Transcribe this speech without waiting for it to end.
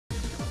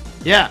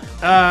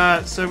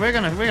Yeah. So we're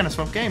gonna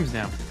swap games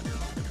now.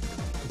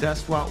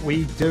 That's what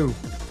we do.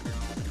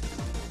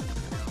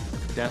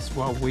 That's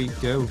what we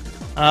do.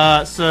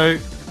 So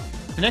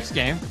the next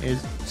game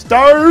is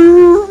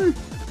Stoorm,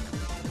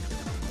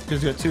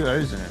 because it's got 2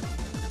 O's in it.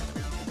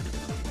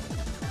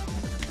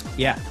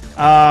 Yeah.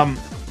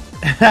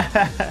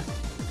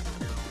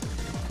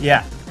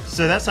 Yeah.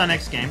 So that's our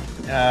next game.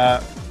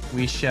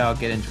 We shall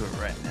get into it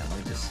right now. Let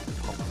me just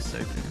pop this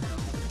open.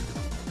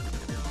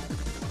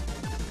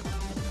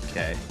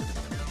 Okay.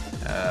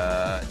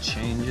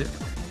 Change it.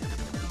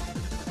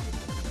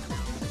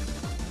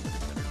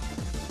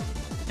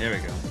 There we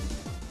go.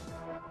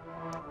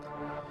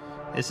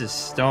 This is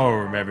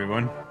Stoorm,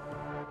 everyone.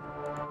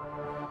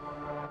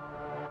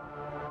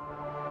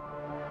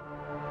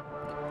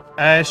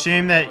 I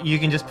assume that you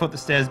can just put the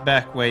stairs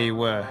back where you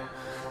were.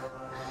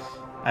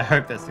 I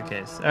hope that's the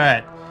case.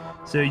 Alright.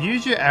 So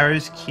use your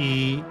arrows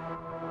key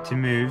to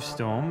move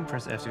Stoorm.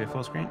 Press F to go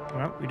full screen.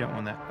 Well, we don't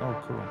want that. Oh,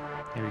 cool.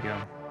 Here we go.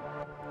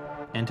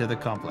 Enter the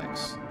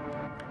complex.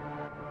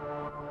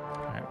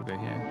 Alright, we'll go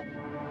here.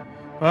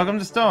 Welcome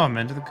to Stoorm.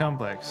 Enter the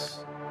complex.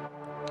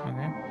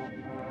 Okay.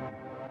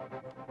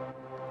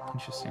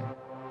 Interesting.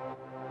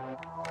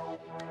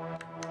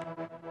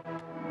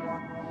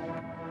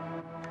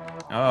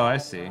 Oh, I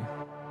see.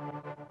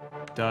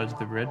 Dodge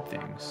the red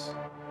things.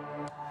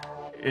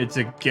 It's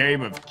a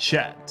game of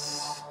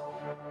chats.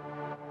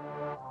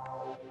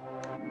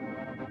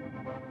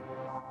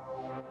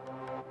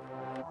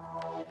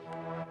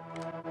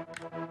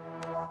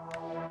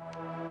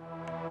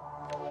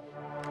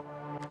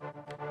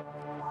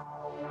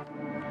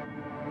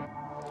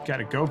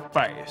 Gotta go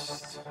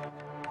fast.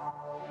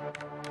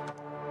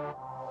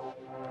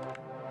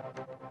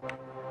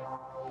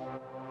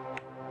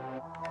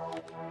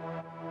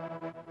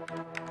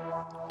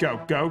 Go,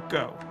 go,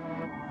 go.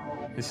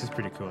 This is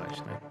pretty cool,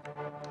 actually.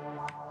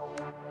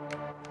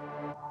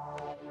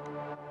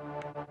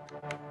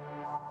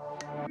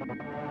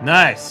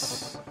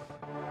 Nice.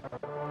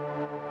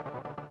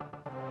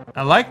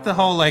 I like the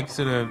whole, like,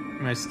 sort of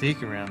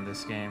mystique around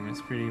this game.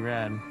 It's pretty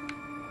rad.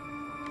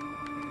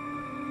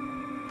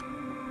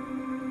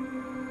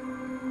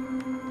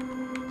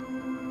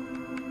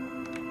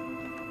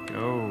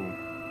 Go.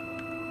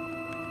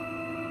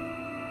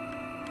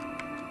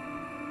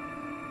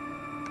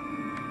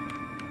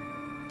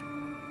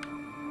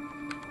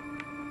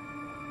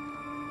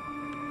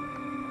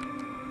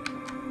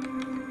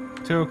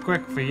 Too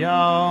quick for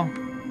y'all.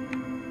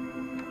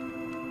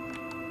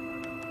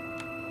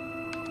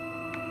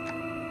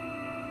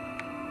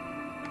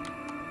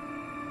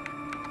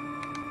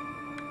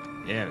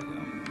 There we go.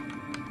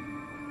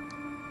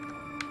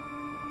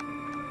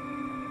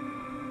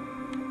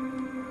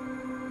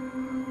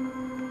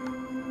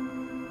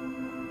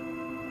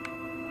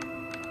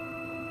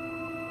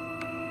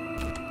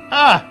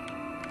 Ah!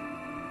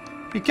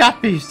 You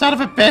got me, son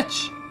of a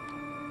bitch!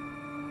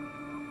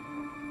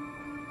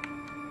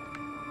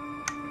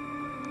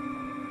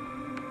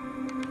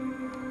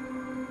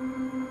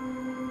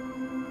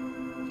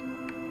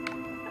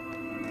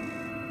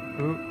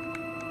 Ooh.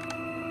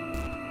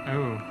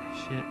 Oh,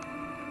 shit.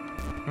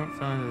 Oh,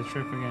 fell into the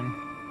trip again.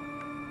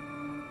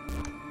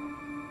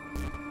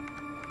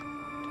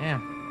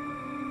 Damn.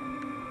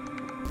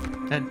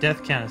 That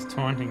death count is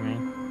taunting me.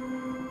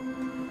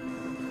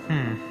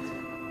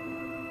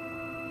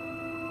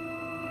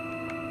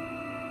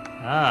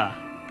 Ah.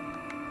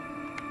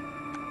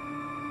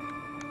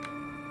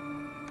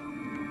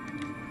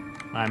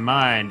 My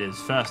mind is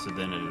faster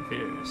than it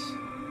appears.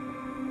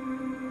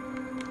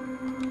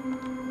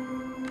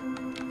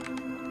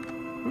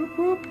 Whoop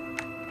whoop.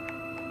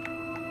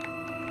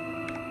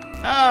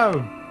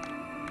 Oh!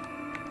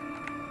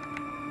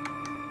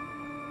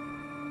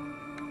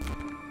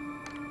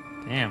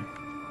 Damn.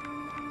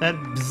 That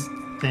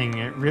bzz thing,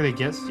 it really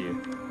gets to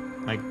you.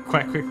 Like,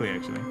 quite quickly,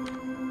 actually.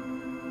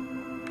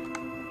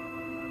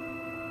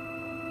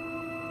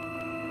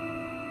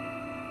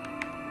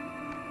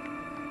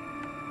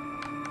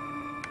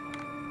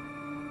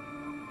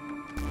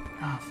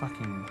 Ah, oh,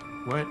 fucking...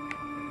 what?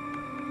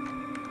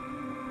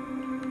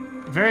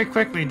 Very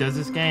quickly does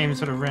this game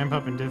sort of ramp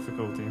up in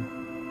difficulty.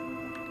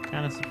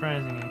 Kind of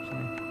surprising,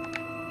 actually.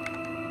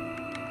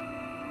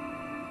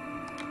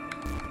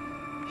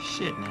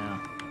 Shit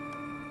now.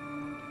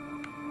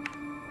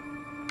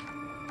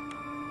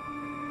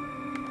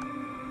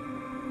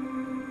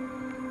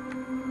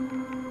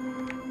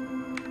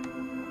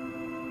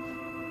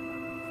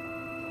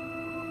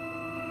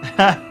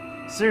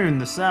 Soon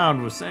the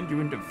sound will send you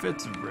into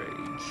fits of rage.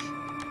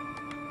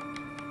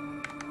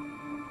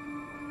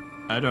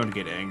 I don't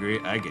get angry,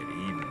 I get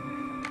even.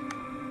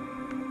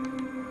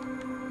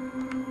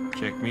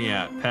 Check me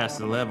out, past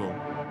the level.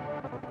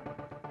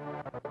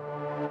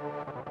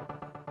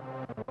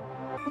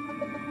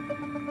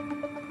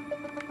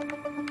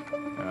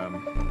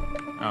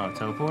 Oh,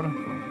 teleporter?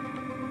 Cool.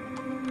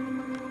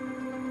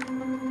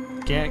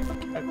 Can't...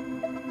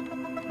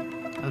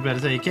 I was about to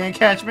say, you can't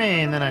catch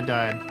me, and then I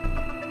died.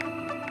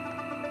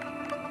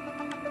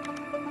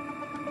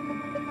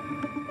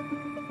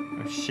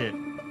 Oh, shit.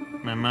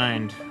 my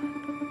mind.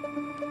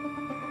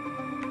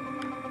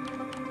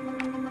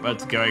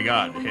 What's going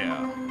on here?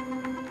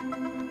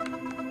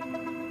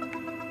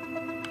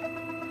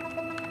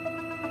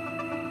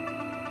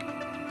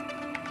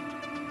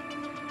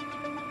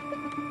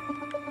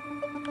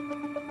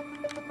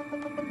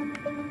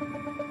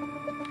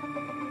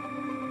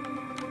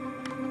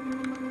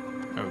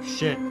 Oh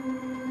shit.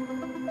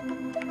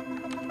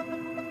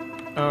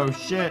 Oh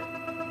shit.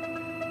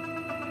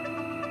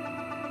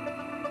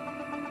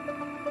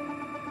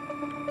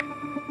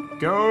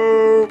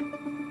 Go!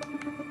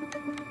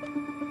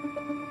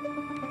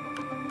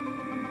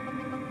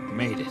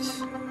 Made it.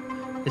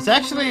 It's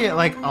actually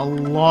like a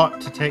lot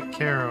to take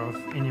care of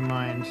in your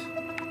mind.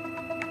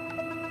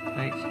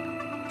 Like,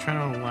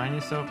 trying to align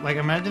yourself. Like,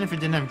 imagine if it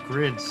didn't have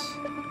grids.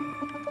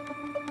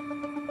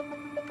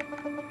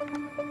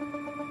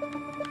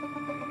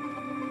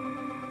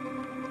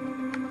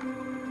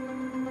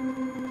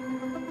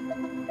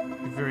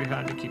 It'd be very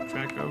hard to keep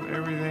track of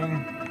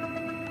everything.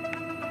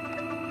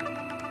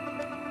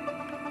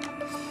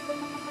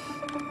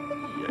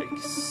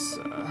 Yikes.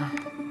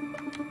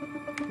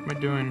 What am I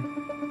doing?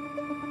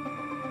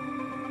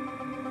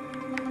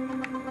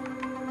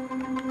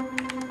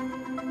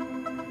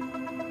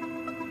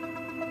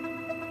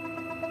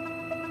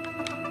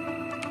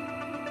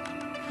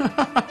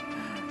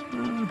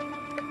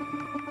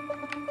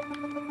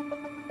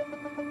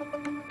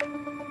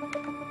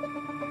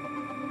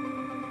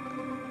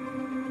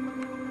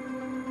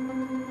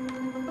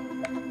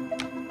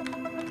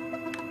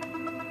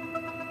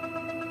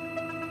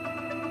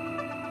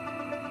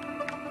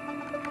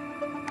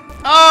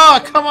 Oh,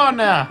 come on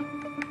now!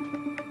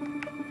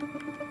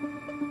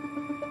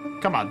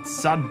 Come on,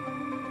 son.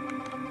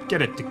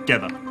 Get it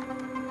together.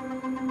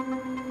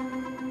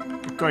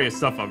 You call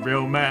yourself a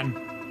real man?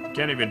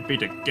 Can't even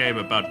beat a game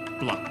about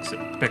blocks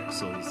and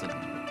pixels and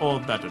all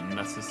that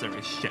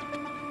unnecessary shit.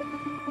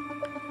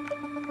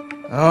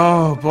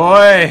 Oh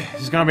boy,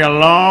 this is gonna be a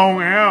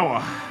long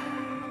hour.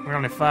 We're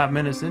only 5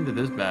 minutes into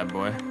this bad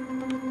boy.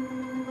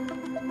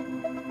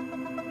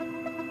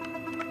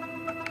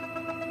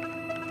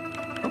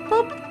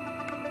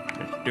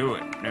 Let's do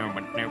it.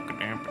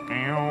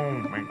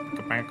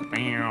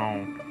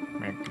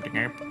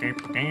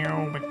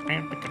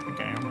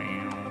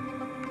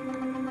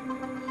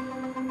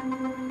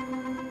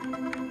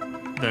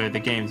 The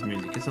game's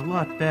music is a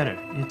lot better.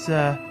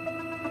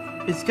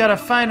 It's got a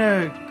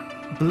finer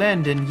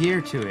blend and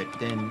year to it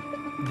than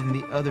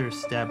the other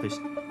established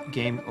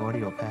game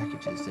audio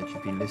packages that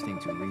you've been listening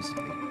to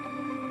recently.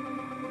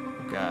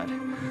 Oh God.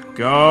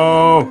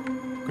 Go!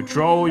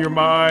 Control your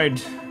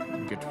mind.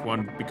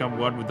 Become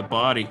one with the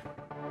body.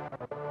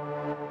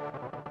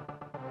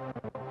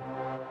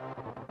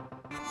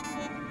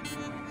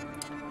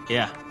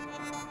 Yeah.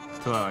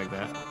 Feel like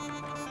that.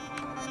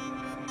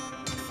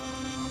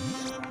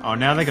 Oh,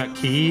 now they got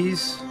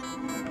keys?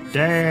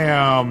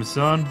 Damn,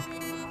 son.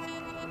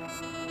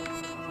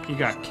 You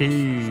got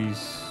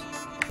keys.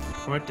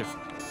 What the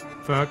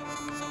fuck?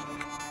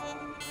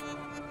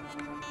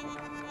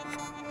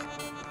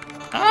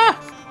 Ah!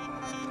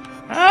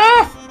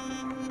 Ah!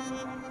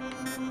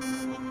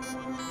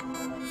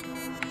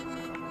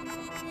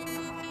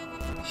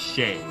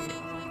 Shit.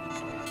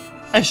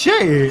 A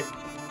shit!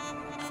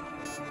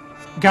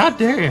 God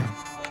damn.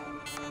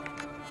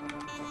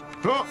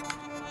 Oh.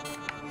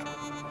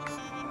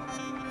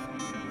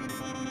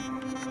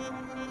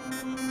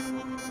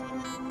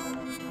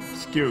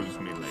 Excuse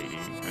me, lady.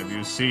 Have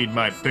you seen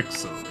my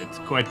pixel? It's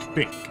quite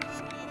pink.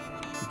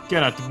 You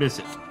cannot miss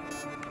it.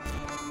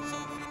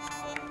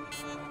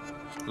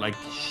 Like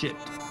shit.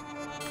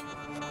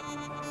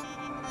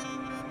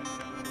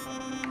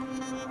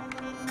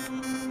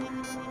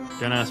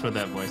 Don't ask what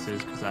that voice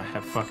is, because I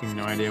have fucking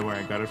no idea where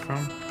I got it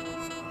from.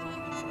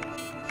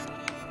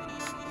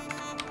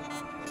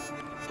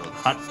 Well,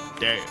 hot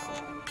damn.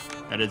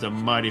 That is a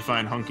mighty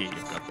fine hunky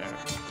you've got there.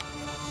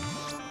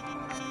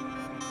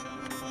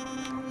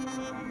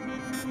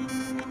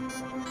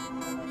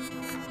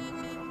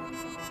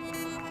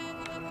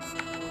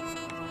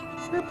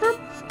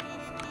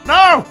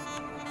 No!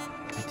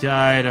 I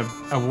died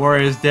a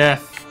warrior's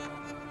death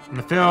in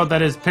the field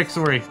that is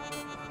Pixelry.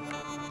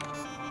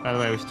 By the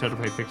way, we should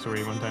totally play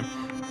Pixelry one time.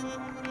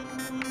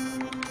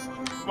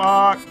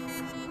 Fuck!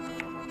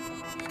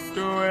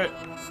 Do it!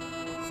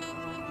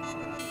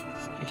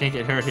 You can't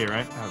get hurt here,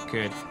 right? Oh,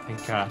 good.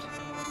 Thank God.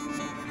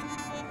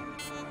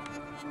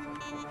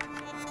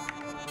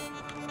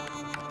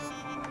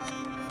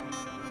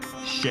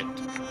 Shit.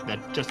 That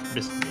just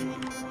missed me.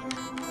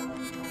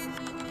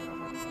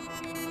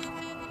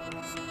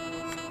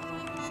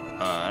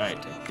 Alright,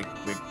 I think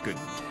we're good.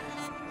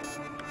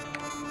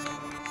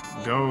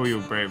 Go, you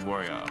brave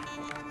warrior.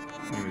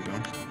 Here we go.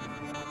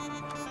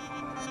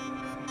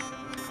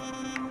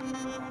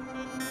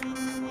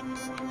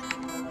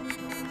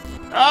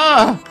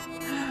 Ah!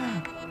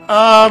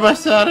 Ah, my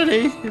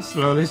sanity is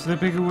slowly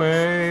slipping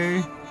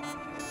away.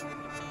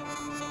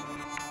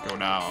 Go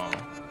now.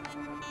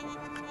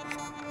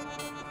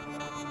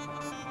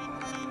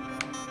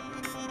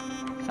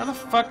 How the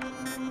fuck?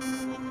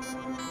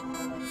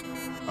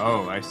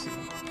 Oh, I see.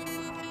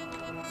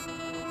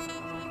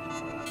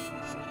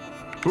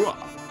 Hooah.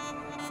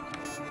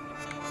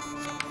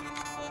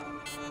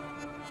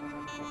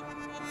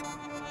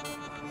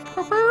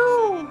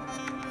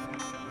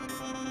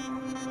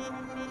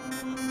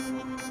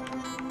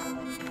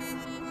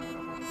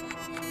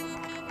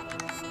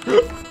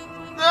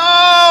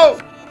 No!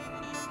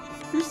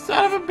 You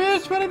son of a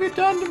bitch, what have you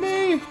done to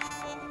me?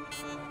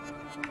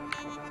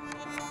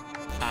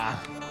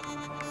 Ah.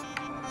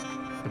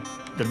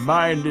 The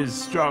mind is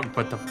strong,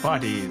 but the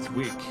body is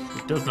weak.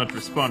 It does not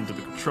respond to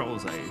the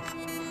controls I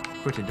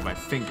put into my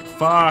finger.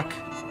 Fuck!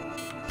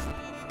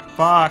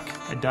 Fuck!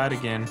 I died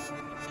again.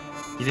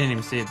 You didn't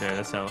even see it there.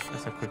 That's how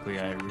quickly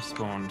I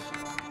respawned.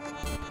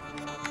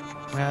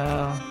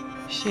 Well,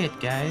 shit,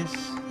 guys.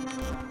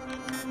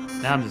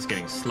 Now I'm just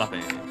getting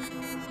sloppy.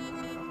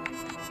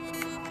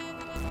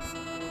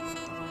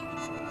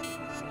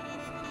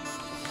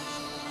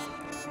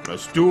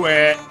 Let's do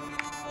it!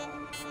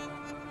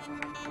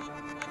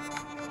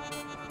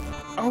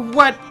 Oh,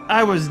 what?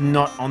 I was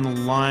not on the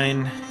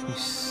line, you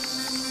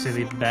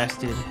silly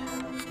bastard.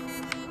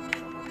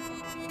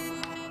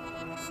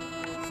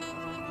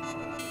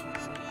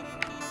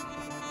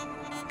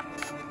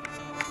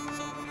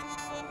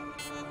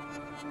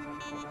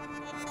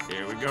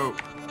 Here we go.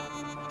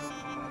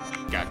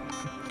 Got it.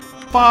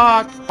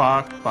 Fuck,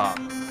 fuck, fuck.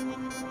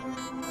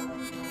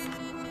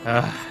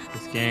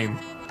 This game.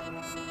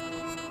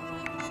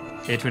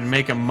 It would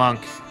make a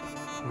monk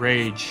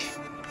rage.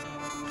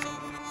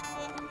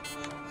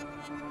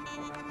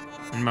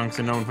 And monks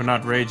are known for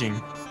not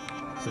raging.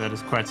 So that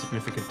is quite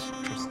significant.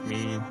 Trust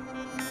me.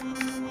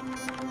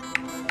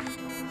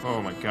 Oh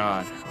my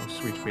god. Oh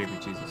sweet baby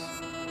Jesus.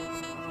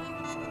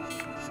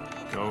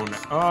 Go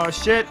now. Oh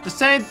shit! The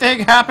same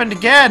thing happened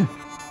again!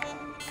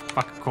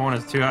 Fucking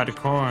corner's too hard to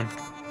corn.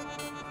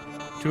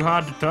 Too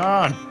hard to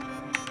turn.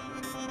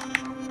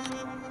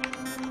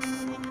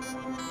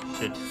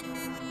 Shit.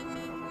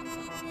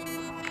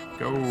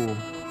 Go.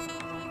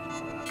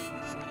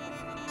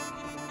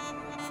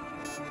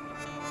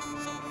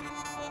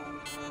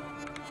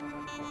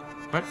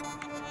 What?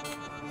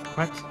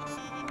 What?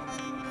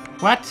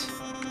 What?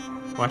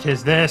 What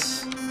is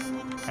this?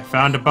 I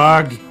found a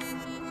bug.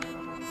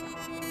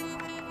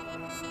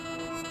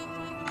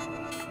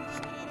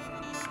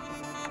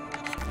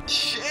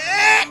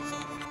 Shit!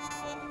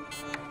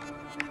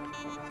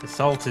 The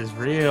salt is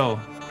real.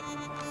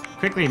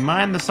 Quickly,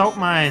 mine the salt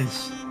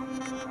mines.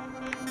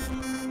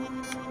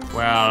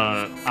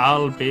 Well,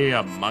 I'll be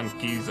a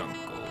monkey's uncle.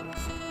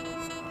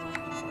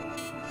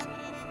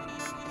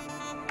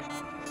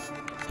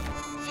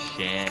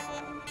 Shit.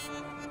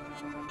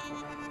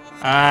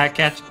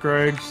 Catch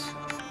Grogs.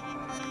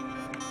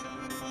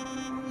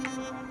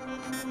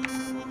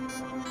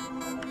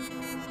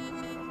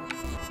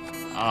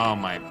 Oh,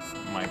 my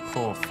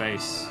poor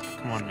face.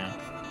 Come on now.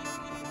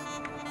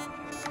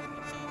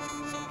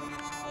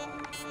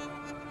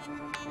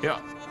 Yeah.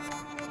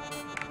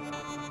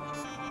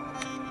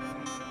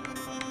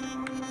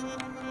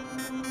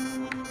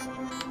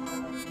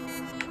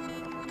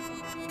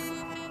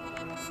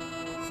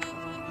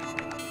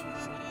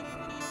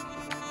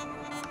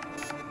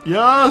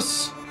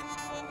 Yes!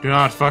 Do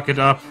not fuck it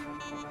up.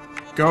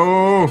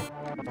 Go!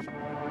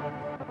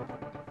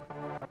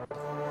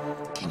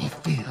 Can you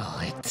feel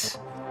it?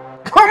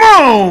 Come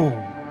on!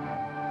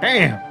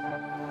 Damn!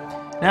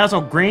 Now it's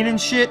all green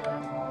and shit. Oh,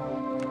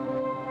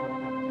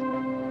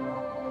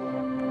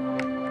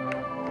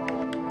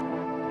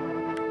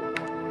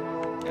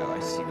 I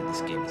see what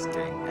this game is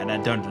doing, and I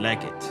don't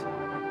like it.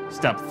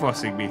 Stop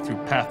forcing me through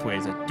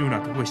pathways I do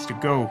not wish to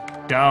go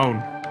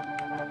down.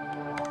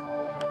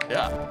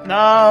 Yeah.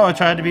 No, I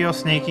tried to be all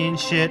sneaky and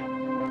shit.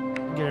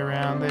 Get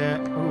around there.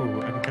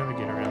 Ooh, I can totally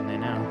get around there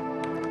now.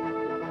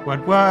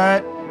 What?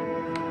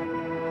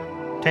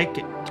 Take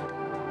it.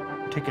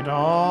 Take it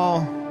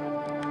all.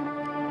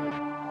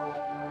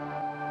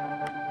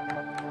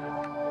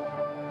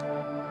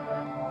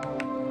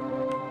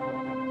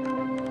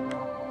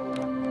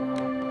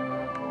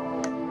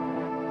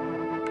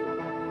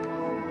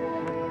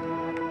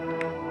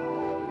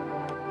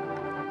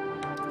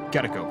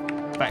 Gotta go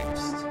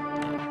fast.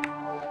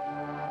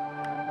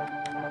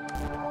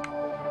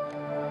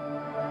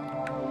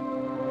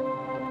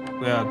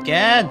 Well,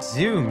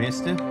 gadzoo,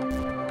 mister.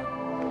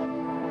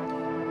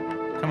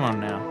 Come on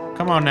now.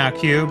 Come on now,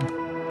 Cube.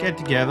 Get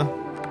together.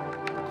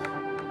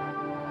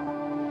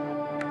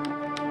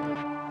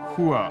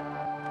 Hooah.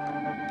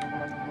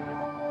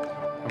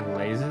 Oh,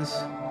 lasers?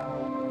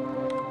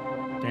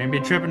 Don't be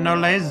tripping no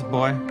lasers,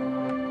 boy.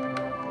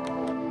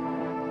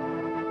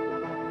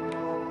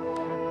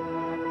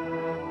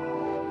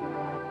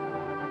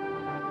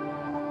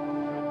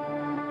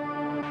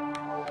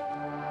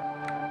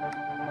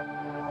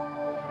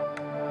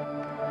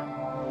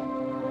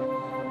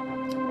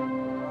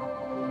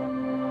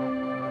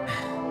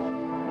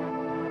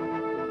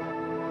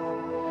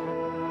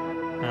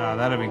 Oh,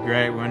 that'd be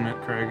great, wouldn't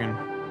it, Krogan?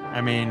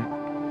 I mean,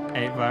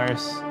 8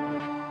 virus.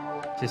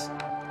 Just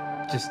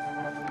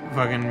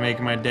fucking make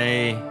my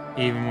day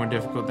even more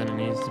difficult than it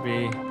needs to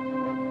be.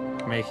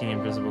 making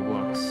invisible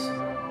blocks.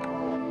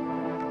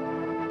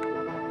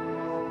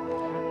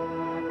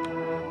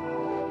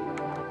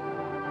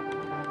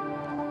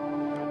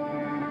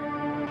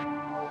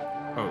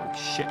 Oh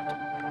shit.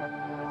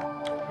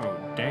 Oh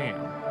damn.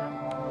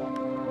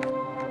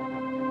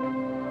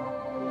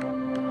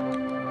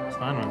 This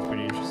line one's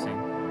pretty interesting.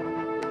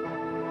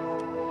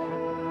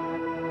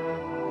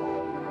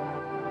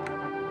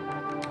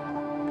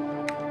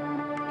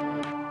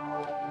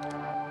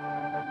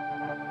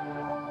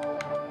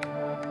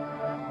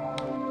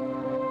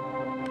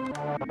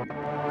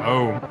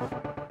 Oh.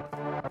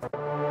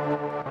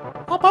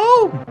 Oh,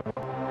 boom!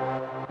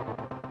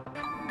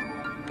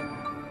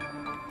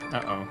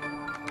 Uh-oh.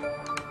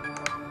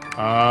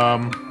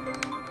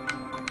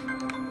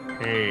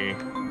 Hey.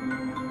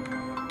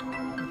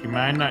 You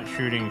mind not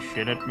shooting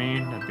shit at me?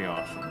 That'd be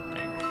awesome.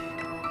 Thanks.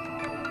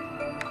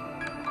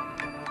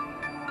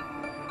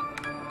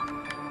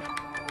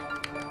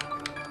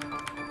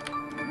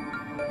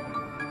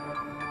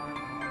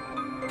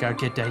 Go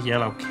get that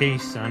yellow key,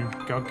 son.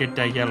 Go get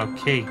that yellow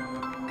key.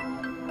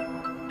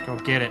 Go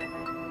get it.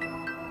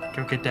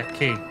 Go get that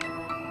key.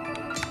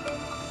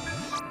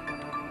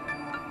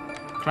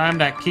 Climb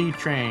that key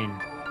train.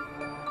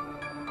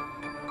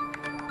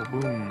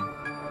 Boom.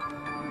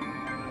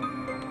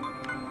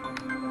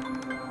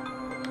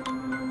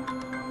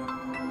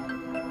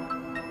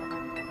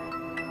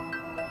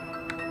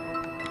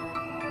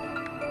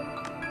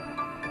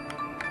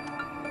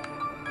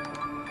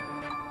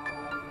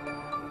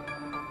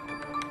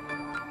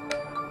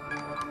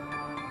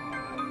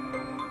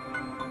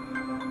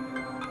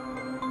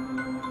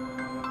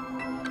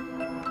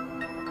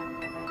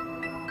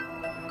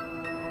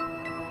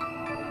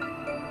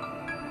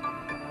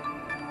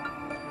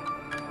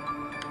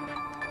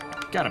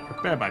 Gotta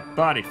prepare my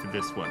body for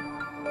this one.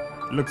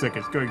 It looks like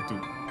it's going to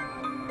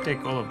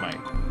take all of my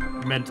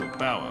mental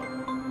power.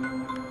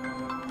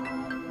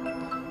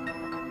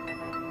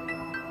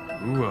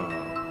 Whoa.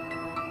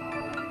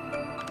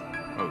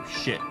 Oh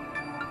shit.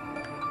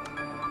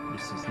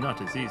 This is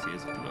not as easy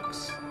as it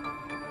looks.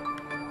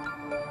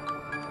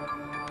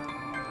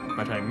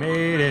 But I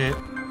made it.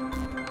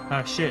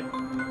 Oh shit.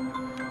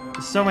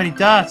 There's so many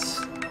dots.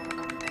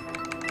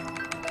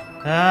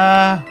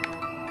 Ah.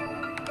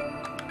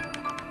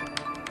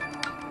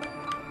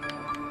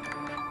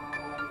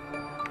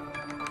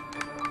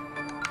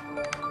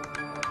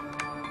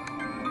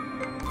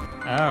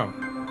 Oh.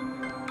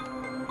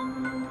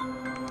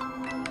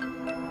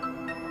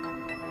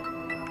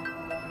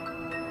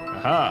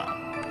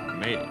 Aha.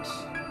 Made it.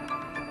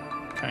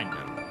 Kind of.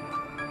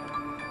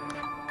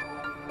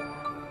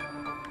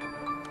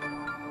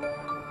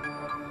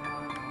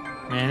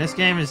 Man, this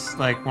game is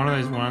like one of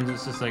those ones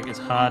that's just like, it's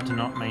hard to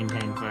not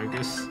maintain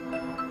focus.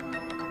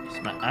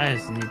 Just my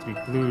eyes need to be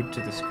glued to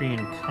the screen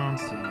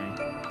constantly.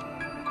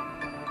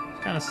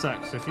 It kind of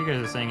sucks. So if you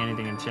guys are saying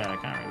anything in chat, I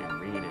can't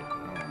really read it.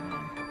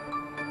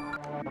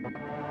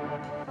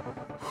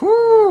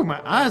 Whew,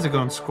 my eyes are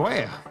going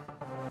square.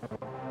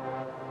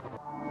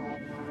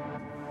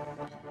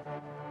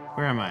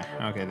 Where am I?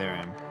 Okay, there I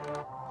am.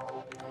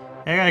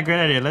 Hey, I got a great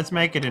idea. Let's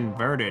make it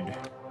inverted.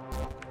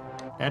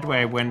 That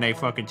way, when they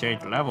fucking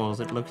change levels,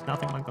 it looks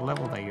nothing like the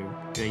level they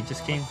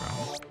just came from.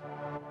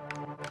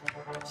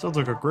 Sounds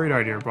like a great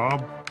idea,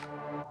 Bob.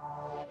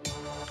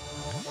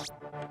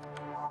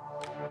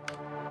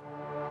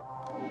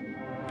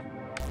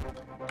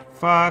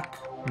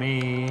 Fuck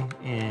me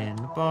in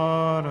the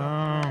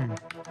bottom.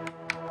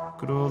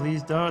 Look at all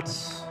these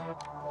dots.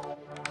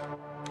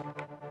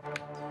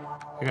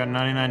 I got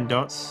 99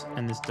 dots,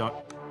 and this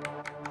dot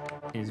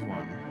is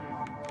 1.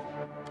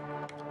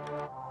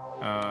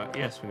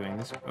 Yes, we're doing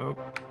this. Oh.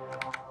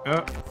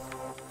 Oh.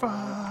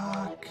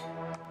 Fuck.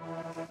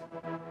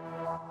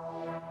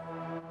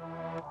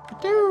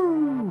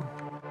 Doo.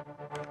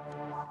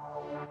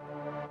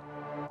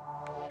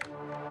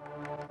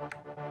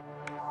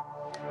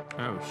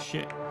 Oh,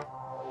 shit.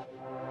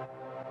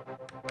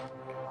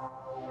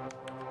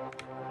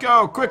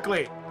 Go,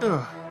 quickly!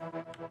 Ugh.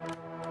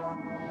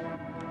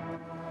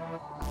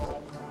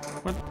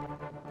 What?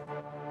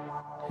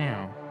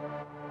 How?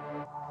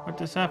 What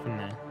just happened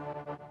there?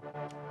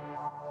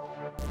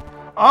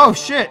 Oh,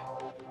 shit!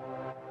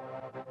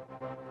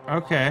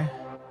 Okay.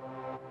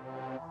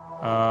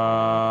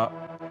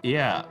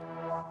 Yeah.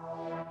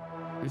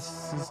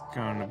 This is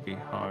gonna be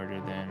harder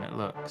than it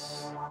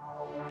looks.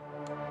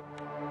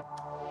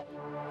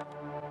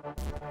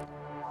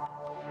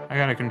 I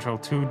gotta control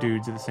 2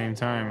 dudes at the same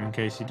time, in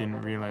case you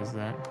didn't realize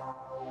that.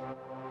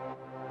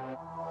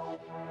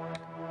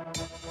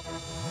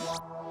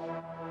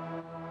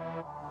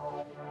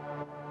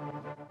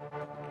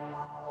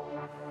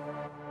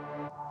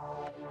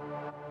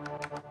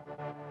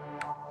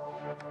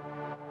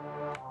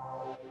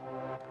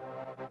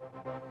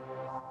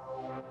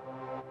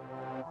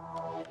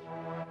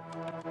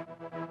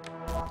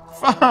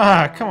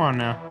 Fuck! Come on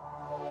now.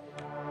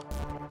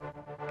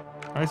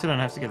 At least I don't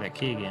have to get that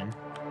key again.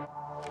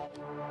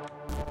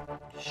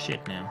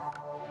 Shit now.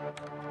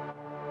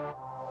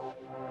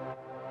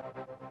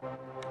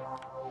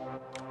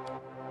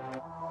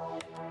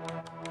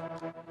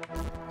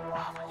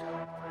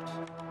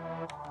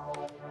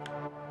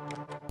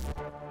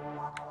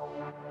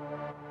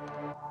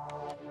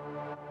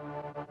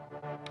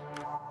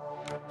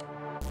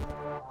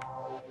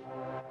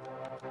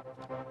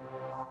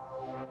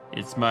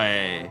 It's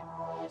my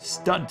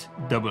stunt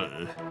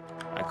double.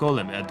 I call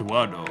him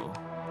Eduardo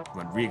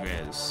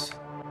Rodriguez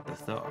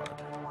III.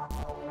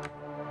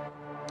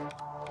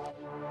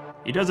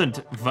 He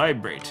doesn't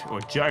vibrate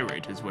or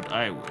gyrate as what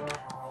I would,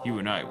 you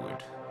and I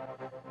would.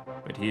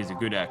 But he is a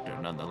good actor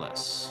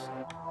nonetheless.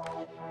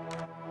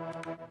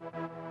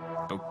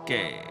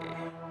 Okay,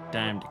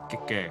 time to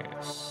kick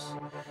ass.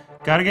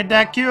 Gotta get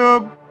that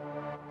cube!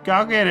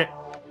 Go get it!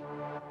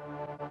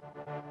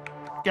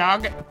 Go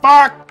get—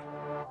 fuck!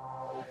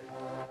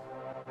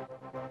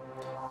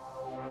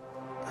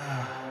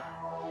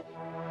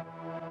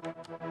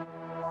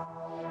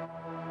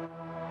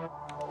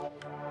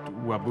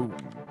 Waboom.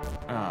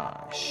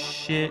 Ah,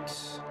 shit.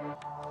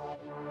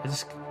 I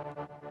just...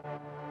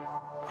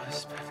 oh, this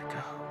is perfect. Go,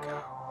 go.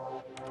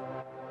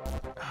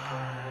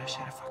 Ah,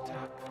 shit, I fucked it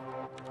up.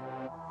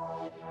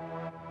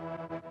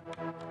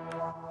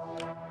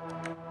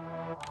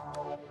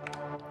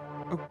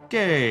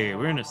 Okay,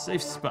 we're in a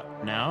safe spot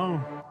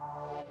now.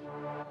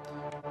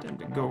 Time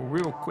to go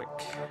real quick.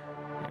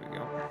 There we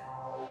go.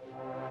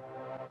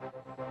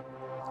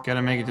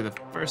 Gotta make it to the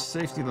first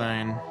safety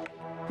line.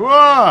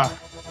 Whoa!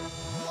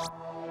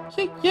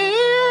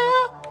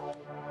 Yeah!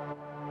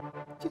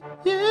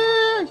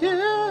 Yeah,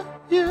 yeah,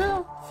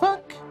 yeah.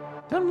 Fuck.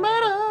 Don't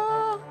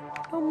matter.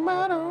 Don't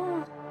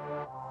matter.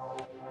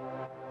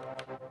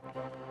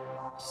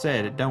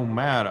 Said it don't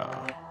matter.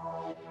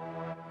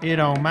 It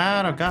don't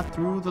matter. Got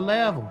through the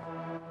level.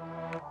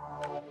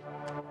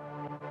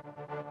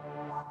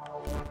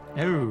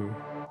 Oh.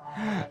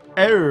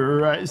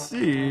 Oh, I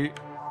see.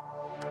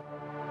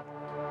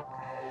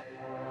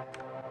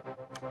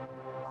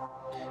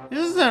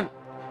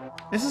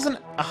 This isn't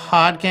a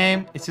hard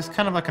game. It's just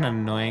kind of like an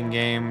annoying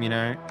game, you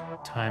know,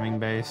 timing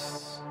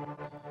based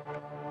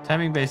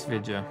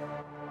video.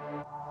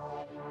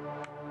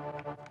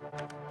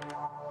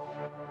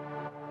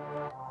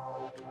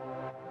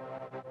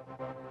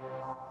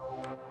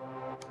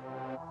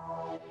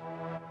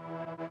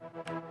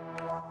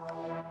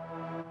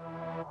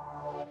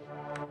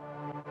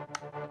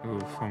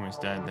 Oof,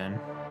 almost died then.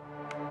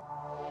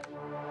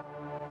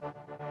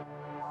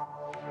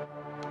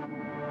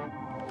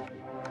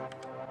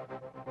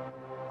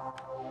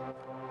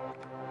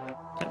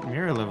 That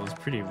mirror level is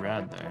pretty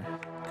rad though.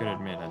 Gotta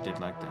admit, I did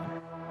like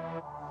that.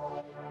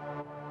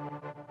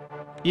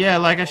 Yeah,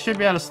 like I should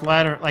be able to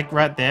slide, like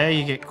right there,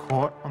 you get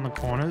caught on the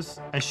corners.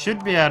 I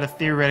should be able to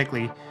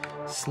theoretically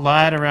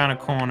slide around a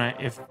corner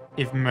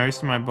if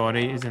most of my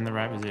body is in the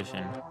right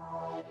position.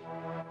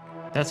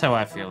 That's how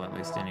I feel, at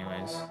least,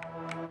 anyways.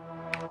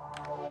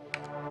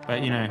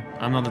 But, you know,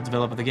 I'm not the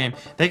developer of the game.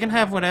 They can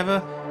have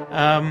whatever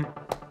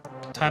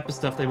type of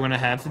stuff they want to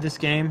have for this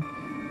game.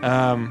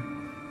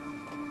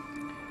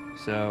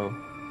 So,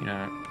 you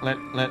know,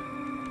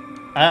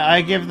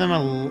 I give them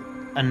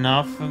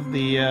enough of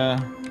the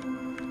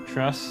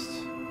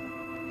trust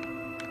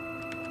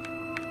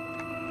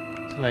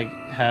to, like,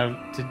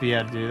 have to be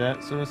able to do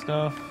that sort of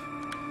stuff.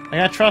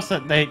 Like, I trust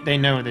that they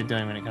know what they're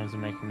doing when it comes to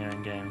making their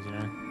own games, you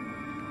know?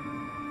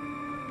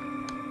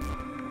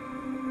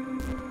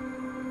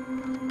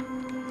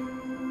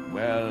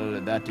 Well,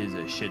 that is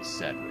a shit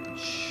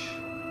sandwich.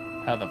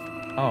 How the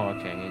oh,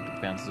 okay,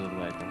 it bounces all the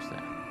way across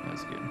there.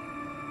 That's good.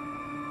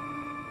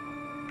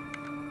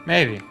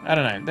 Maybe. I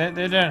don't know.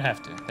 They don't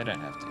have to. They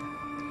don't have to.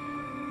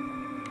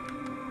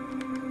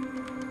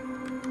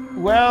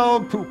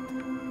 Well, poop.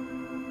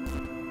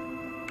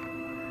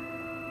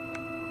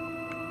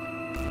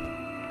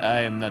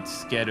 I am not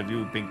scared of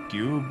you, Pink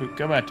Cube.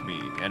 Come at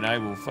me, and I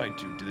will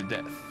fight you to the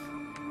death.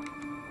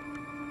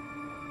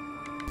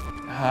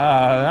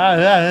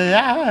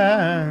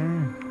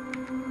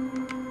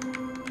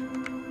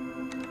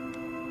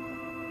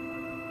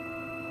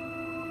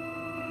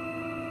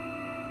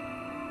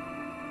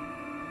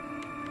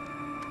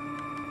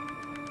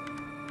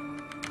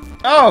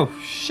 Oh,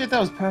 shit, that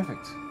was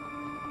perfect.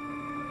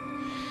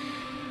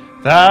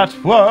 That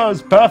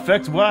was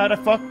perfect. Why'd I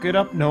fuck it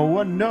up? No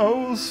one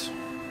knows.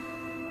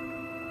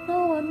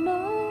 No one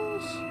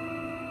knows.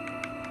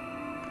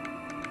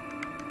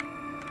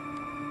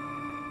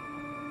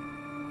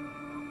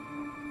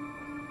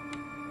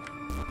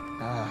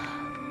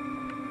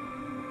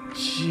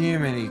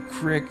 Jiminy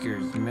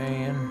crickers,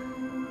 man.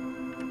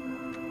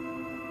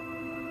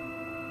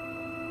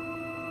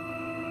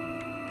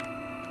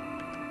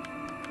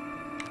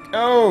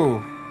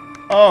 Oh!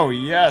 Oh,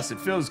 yes, it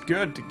feels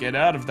good to get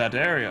out of that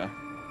area.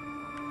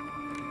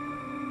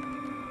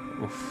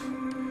 Oof.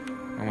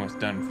 Almost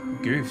done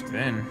goofed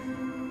then.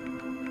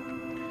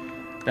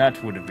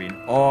 That would have been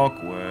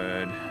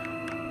awkward.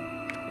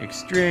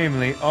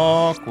 Extremely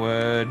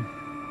awkward.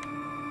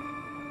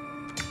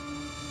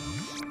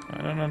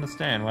 I don't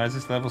understand. Why is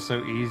this level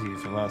so easy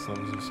if the last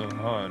levels are so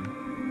hard?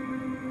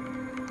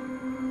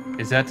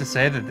 Is that to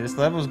say that this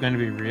level is going to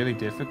be really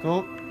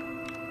difficult?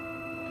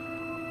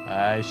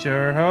 I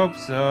sure hope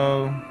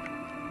so.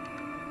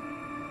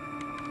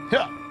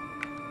 Yeah.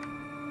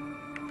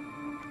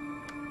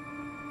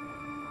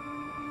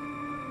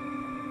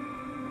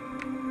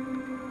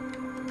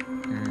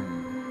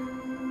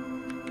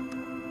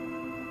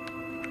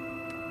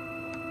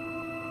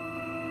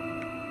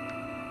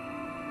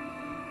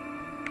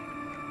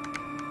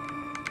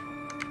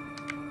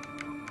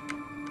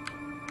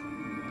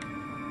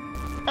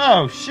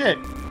 Oh, shit.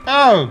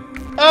 Oh!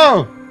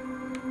 Oh!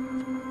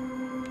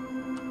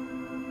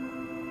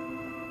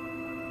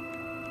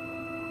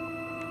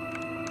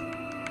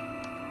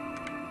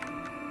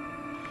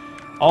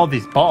 All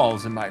these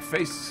balls in my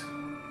face.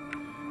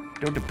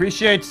 Don't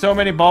appreciate so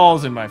many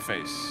balls in my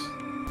face.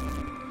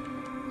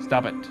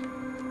 Stop it.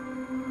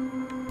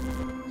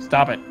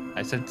 Stop it.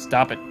 I said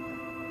stop it.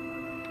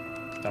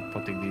 Stop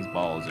putting these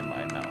balls in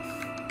my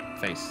mouth.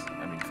 Face.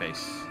 I mean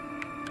face.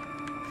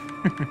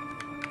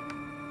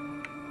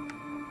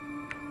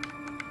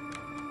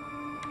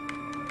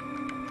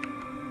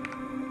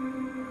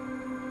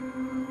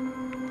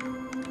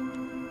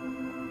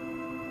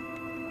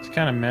 It's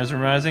kind of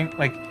mesmerizing.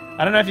 Like,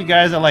 I don't know if you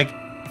guys are like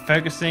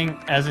focusing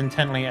as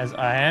intently as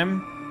I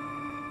am,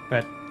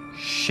 but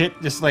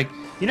shit, just like,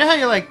 you know how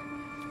you're like,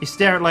 you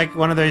stare at like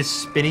one of those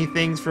spinny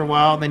things for a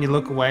while, and then you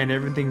look away and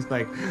everything's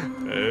like,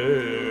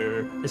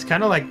 it's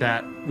kind of like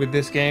that with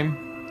this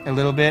game a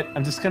little bit.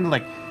 I'm just kind of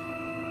like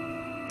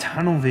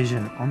tunnel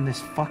vision on this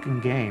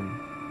fucking game,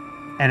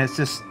 and it's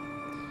just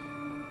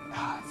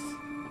it's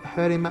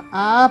hurting my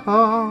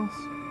eyeballs.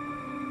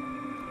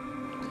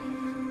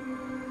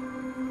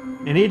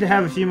 You need to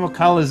have a few more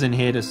colors in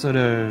here to sort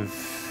of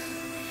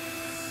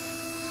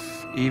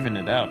even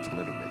it out a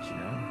little bit, you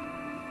know?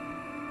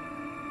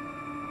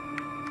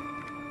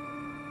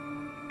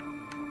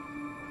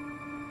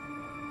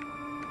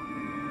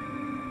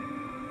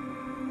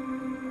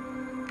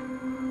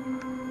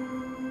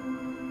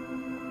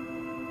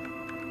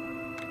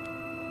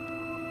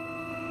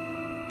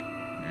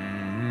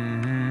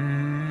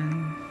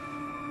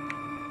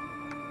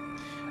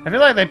 I feel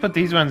like they put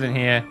these ones in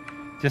here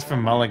just for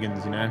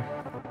mulligans, you know?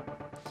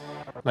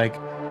 Like,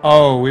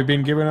 oh, we've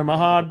been giving them a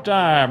hard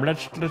time.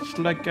 Let's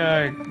like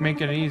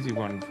make an easy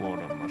one for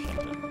them or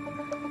something.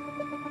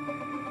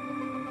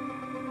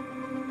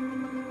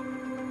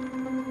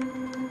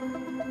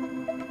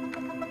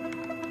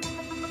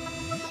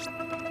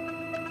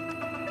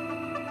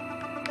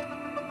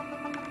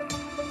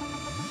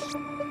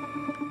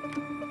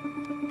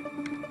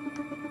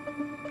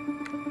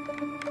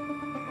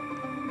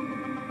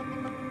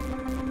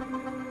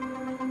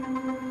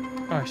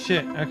 Oh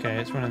shit! Okay,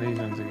 it's one of these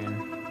ones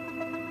again.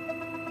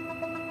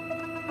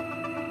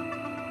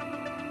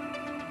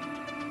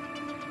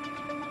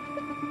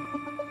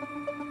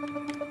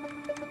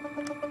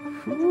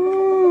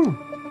 Woo!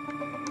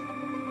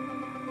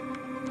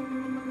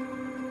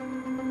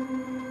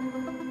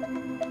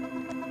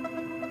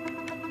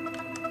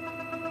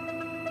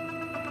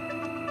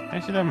 I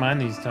actually don't mind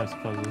these types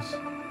of puzzles.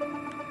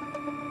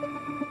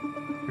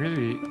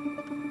 Really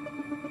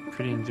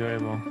pretty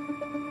enjoyable.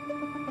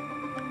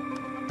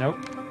 Nope,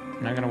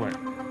 not gonna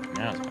work.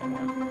 Now it's gonna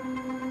work.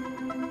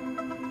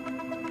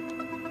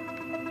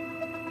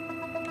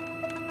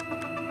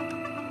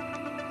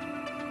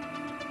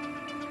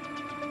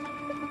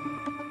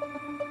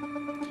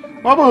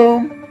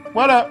 Ba-boom!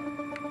 What up?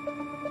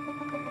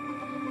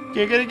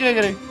 Giggity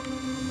giggity.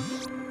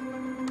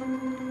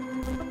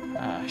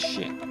 Ah,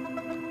 shit.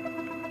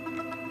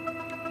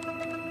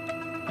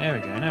 There we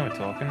go, now we're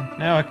talking.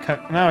 Now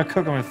we're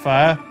cooking with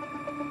fire.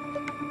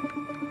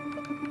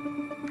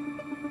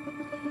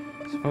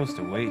 Supposed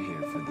to wait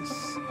here for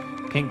this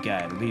pink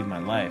guy to leave my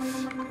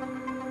life.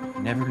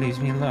 He never leaves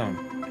me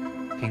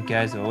alone. Pink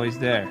guy's always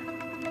there.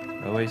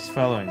 Always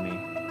following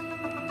me.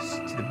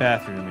 To the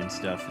bathroom and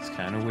stuff. It's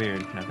kind of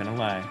weird, not gonna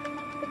lie.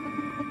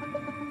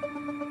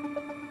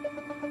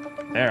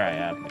 There I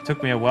am. It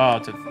took me a while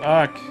to...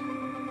 Fuck!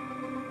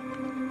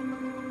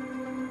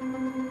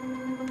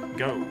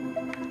 Go!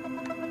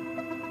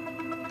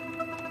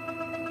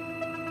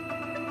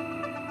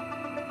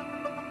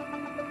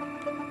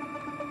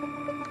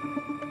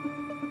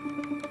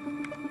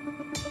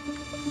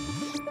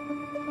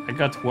 I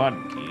got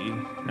one key.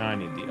 Now I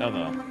need the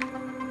other.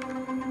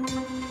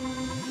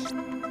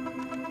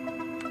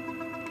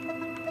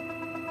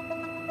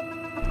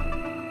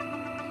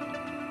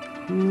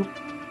 Oop.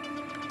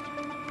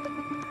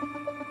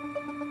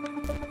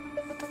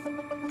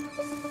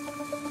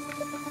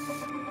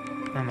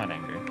 I'm not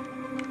angry.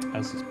 I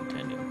was just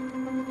pretending.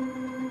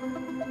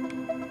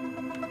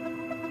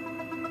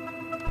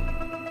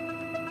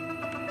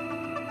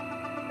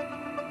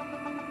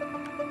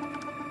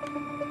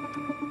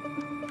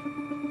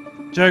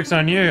 Joke's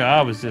on you,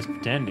 I was just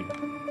pretending.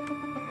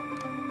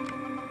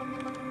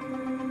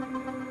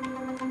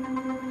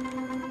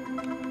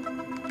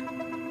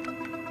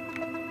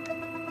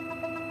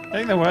 I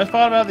think the worst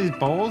part about these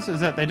balls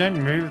is that they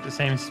don't move at the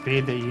same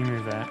speed that you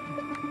move at.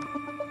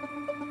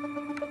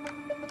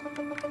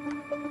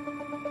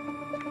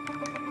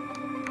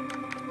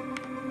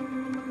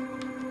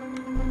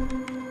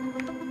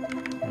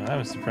 Well, that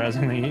was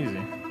surprisingly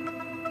easy.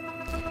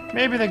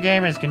 Maybe the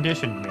game has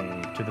conditioned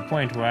me to the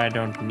point where I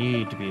don't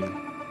need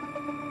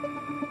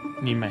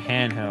my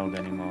hand held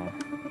anymore.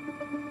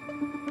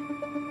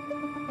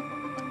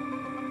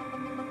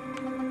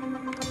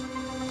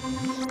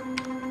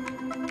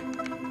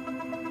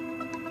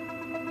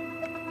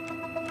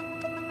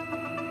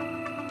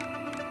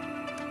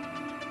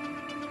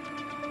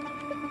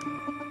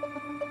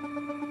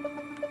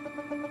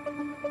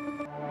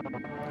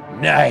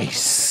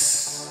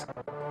 Nice.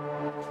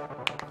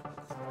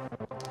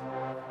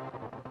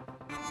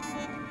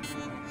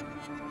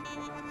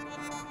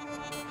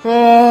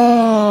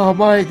 Oh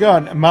my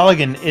god. A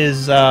mulligan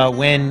is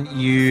when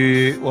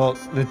you... Well,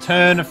 the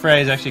turn of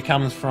phrase actually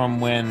comes from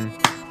when...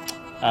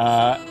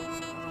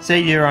 say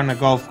you're on a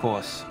golf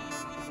course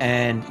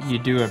and you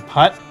do a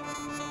putt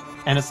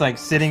and it's like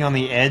sitting on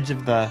the edge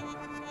of the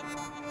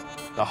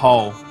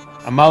hole.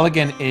 A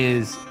mulligan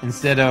is,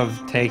 instead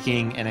of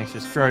taking an extra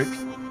stroke,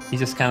 you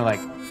just kind of like,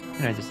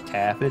 you know, just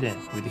tap it in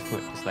with your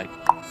foot, just like...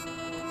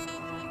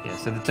 Yeah,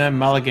 so the term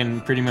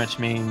mulligan pretty much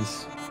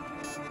means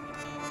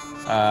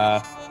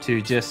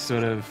to just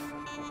sort of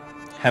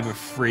have a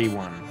free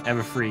one, have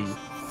a free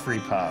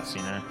pass,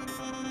 you know.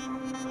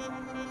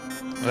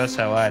 Well, that's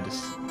how I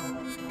just...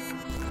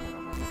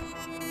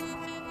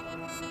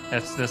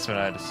 That's what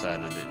I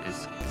decided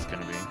it's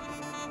gonna be.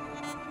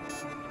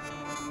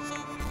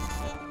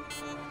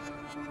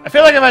 I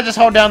feel like if I just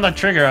hold down the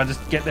trigger, I'll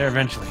just get there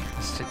eventually.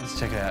 Let's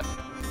check it out.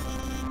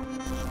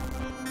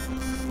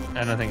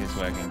 I don't think it's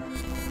working.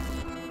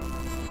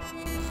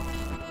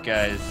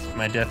 Guys,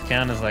 my death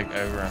count is like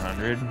over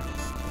 100.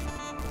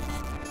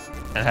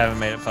 I haven't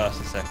made it past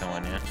the second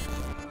one yet.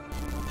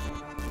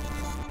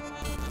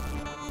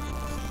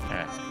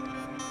 Alright.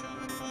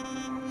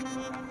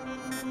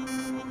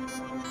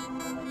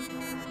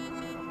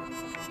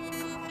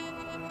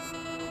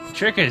 The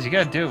trick is, you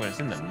gotta do it when it's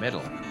in the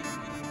middle.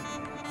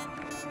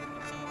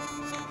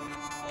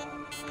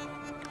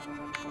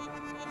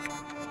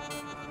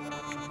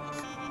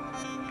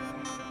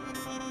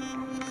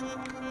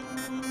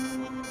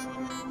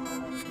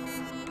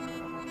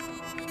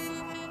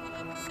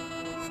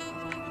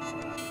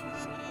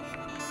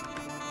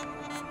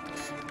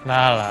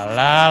 La la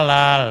la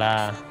la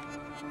la.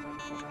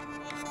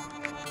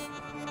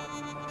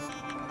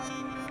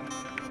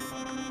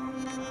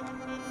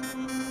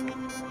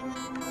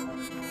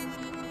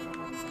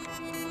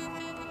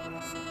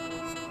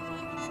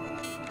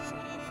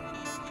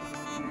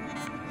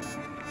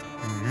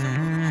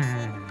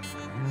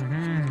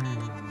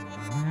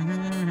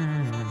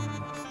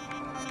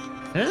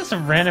 There's just a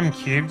random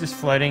cube just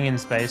floating in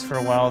space for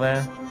a while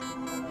there.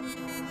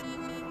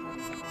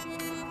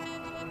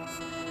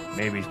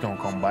 Maybe he's gonna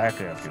come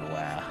back after a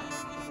while.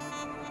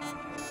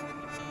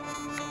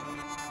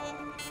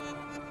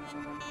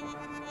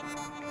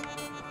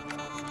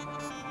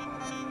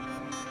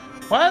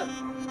 What?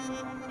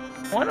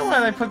 I wonder why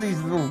they put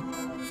these little...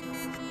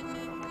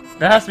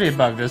 There has to be a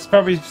bug. There's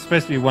probably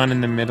supposed to be one in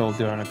the middle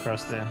going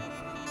across there.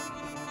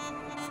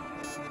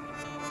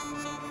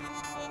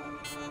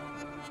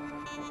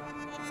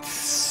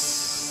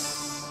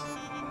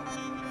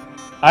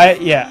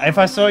 Yeah, if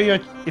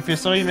you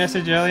saw your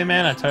message earlier,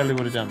 man, I totally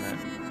would have done that.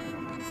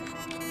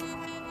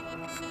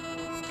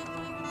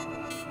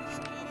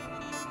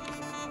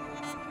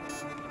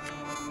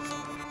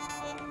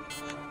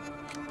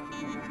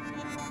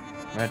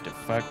 What the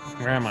fuck?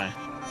 Where am I?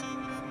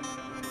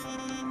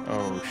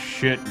 Oh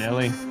shit,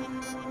 Nelly.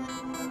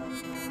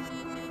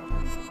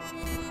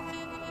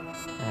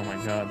 Oh my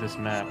god, this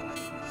map.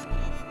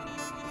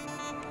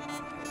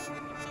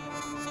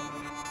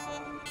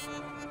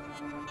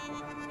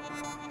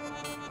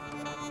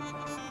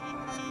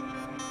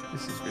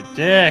 This is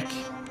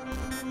ridiculous.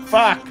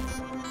 Fuck.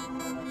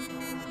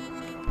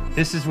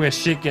 This is where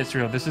shit gets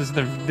real. This is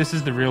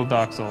the real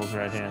Dark Souls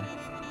right here.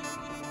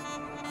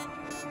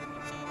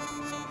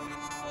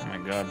 Oh my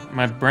god.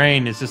 My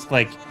brain is just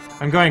like,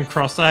 I'm going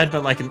cross-eyed,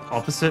 but like an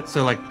opposite.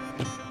 So like,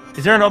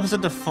 is there an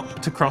opposite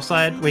to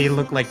cross-eyed where you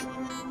look like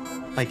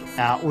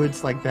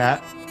outwards like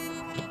that?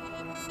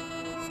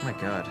 Oh my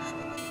god.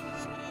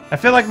 I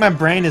feel like my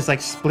brain is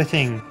like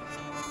splitting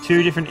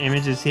two different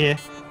images here.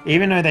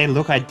 Even though they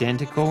look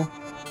identical,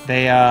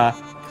 they are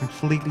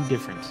completely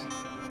different.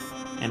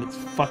 And it's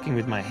fucking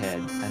with my head.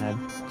 And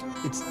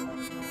it's...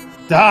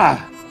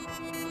 Ah!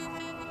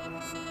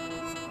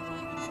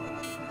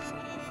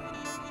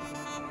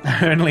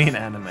 Only in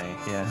anime,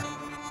 yeah.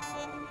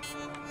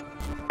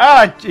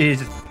 Ah,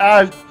 Jesus.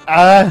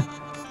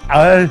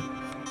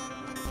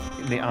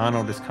 The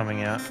Arnold is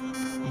coming out.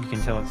 You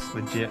can tell it's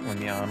legit when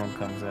the Arnold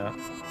comes out.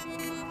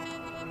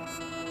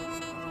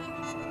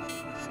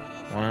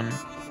 One.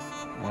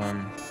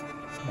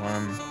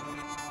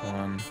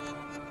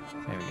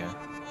 There we go.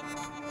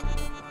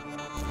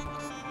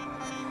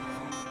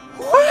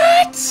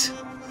 What?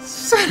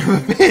 Son of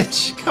a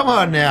bitch! Come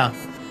on now.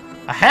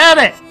 I had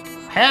it!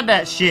 I had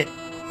that shit.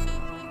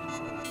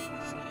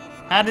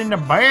 Had it in the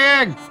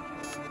bag.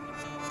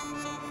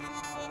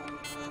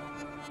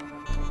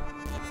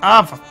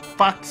 Ah, for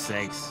fuck's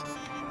sakes.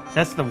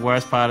 That's the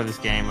worst part of this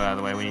game, by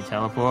the way, when you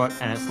teleport,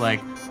 and it's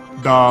like,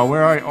 duh,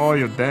 where are you? Oh,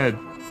 you're dead.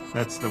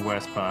 That's the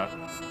worst part.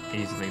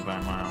 Easily by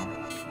a mile.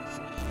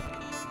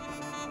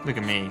 Look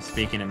at me,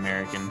 speaking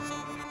American.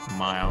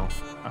 Mile.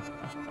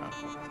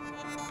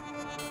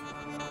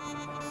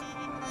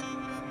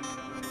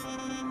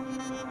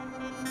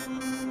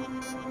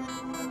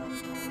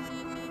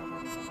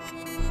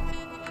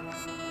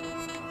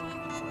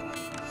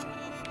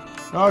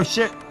 Oh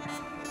shit!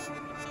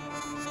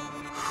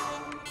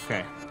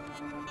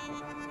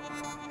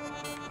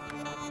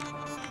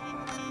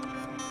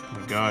 Oh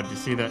my god, you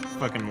see that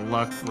fucking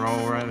luck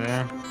roll right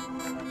there?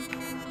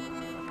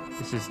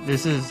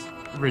 This is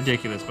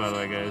ridiculous, by the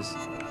way, guys.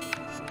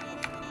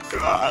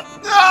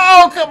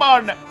 No, come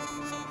on!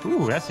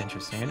 Ooh, that's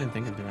interesting. I didn't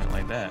think of doing it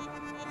like that.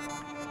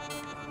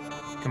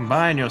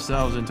 Combine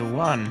yourselves into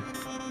one.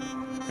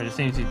 But it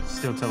seems you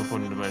still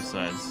teleport into both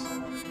sides.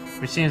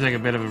 Which seems like a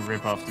bit of a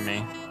rip-off to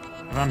me.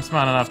 If I'm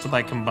smart enough to,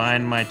 like,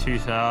 combine my two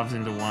halves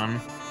into one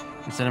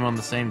and send them on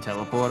the same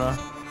teleporter,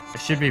 I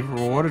should be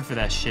rewarded for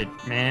that shit,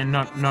 man.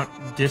 Not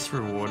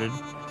disrewarded.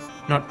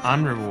 Not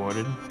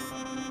unrewarded.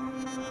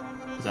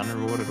 Is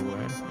unrewarded a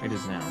word? It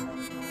is now.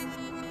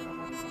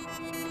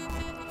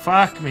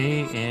 Fuck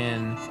me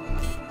in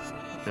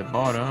the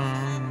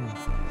bottom.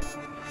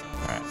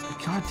 Alright.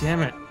 God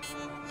damn it.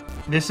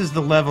 This is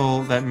the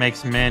level that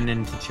makes men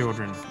into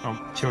children. Oh,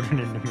 children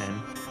into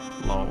men.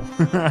 Lol.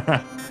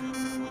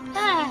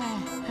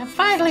 I'm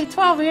finally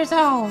 12 years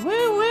old. Woo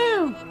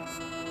woo!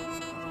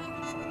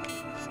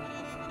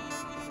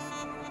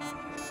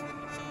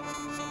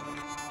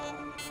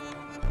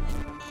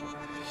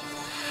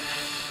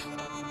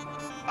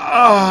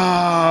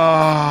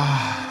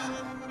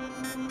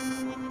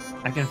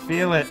 I can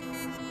feel it.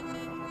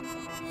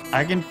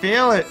 I can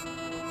feel it.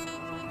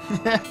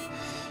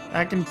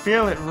 I can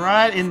feel it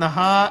right in the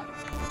heart.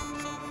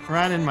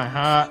 Right in my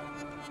heart.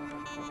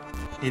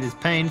 It is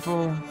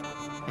painful,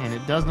 and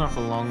it does not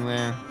belong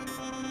there.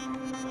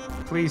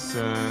 Please,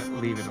 sir,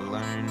 leave it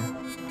alone.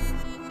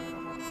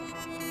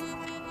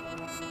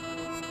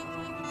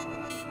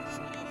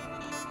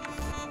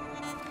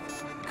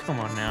 Come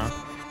on now.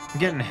 I'm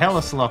getting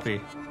hella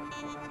sloppy.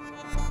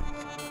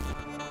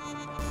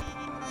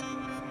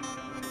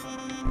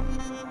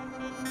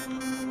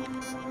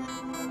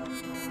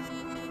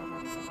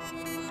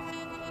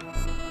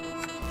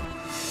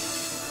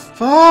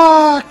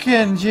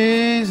 Fucking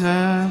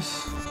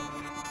Jesus.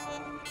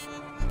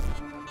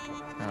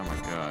 Oh my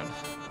god.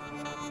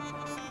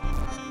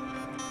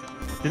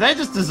 Did they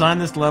just design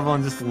this level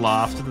and just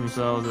laugh to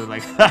themselves? They're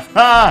like, ha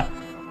ha!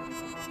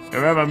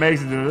 Whoever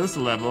makes it to this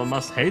level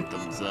must hate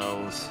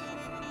themselves.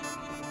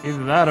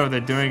 Either that or they're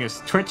doing a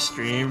Twitch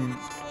stream,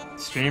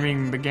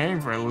 streaming the game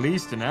for at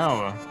least an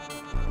hour.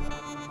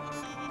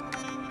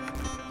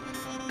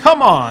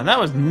 Come on! That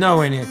was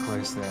nowhere near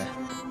close there.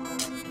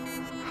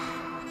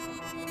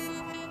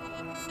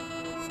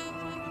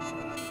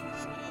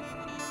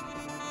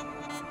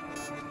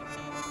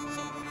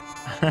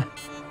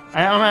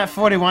 I'm at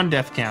 41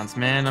 death counts,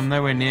 man. I'm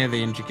nowhere near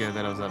the intricate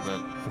that I was up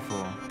at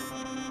before.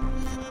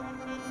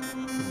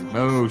 This is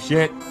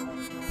bullshit.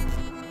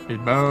 It's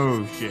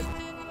bullshit.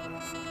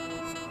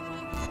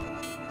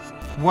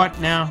 What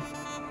now?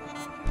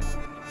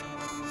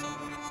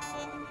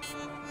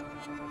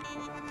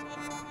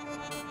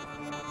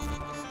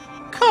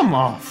 Come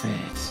off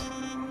it.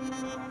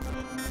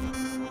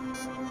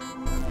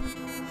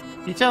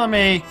 You telling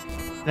me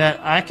that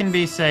I can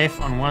be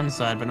safe on one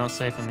side but not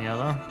safe on the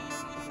other?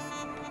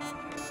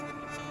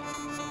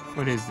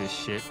 What is this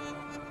shit?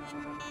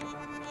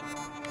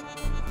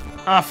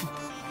 Ah,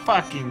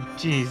 fucking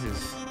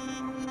Jesus.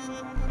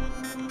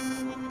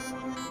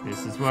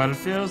 This is what it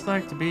feels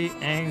like to be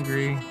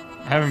angry.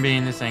 I haven't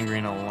been this angry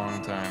in a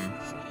long time.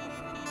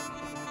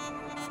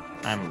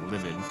 I'm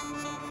livid.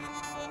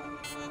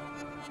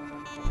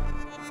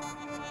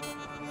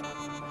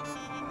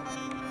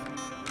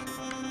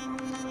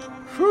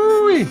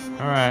 Whoo-wee!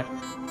 Alright.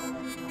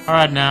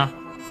 Alright now.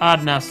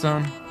 Alright now,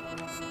 son.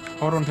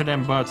 Hold on to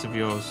them butts of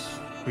yours.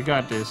 We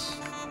got this.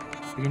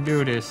 We can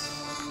do this.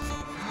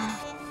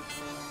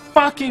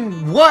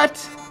 Fucking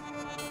what?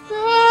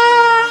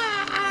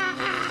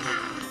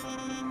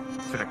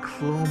 I'm gonna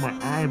claw my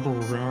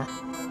eyeballs out.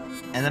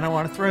 And then I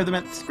want to throw them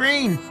at the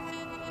screen.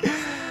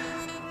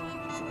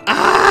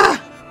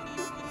 Ah!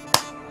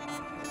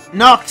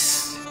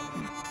 Nox!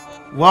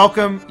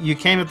 Welcome. You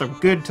came at the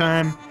good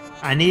time.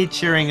 I need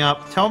cheering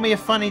up. Tell me a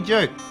funny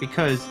joke,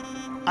 because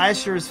I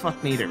sure as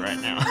fuck need it right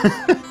now.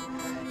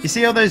 You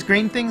see all those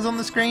green things on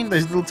the screen?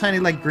 Those little tiny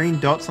like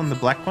green dots on the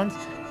black ones?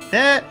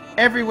 They're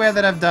everywhere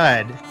that I've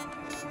died.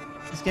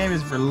 This game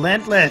is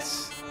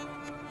relentless.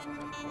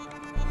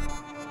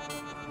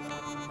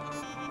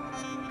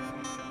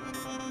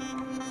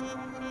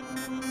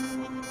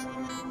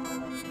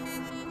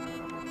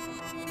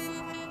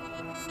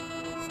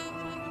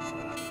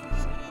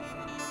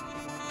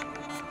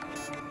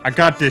 I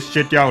got this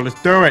shit, yo. Let's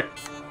do it.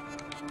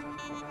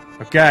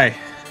 Okay.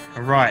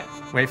 Alright.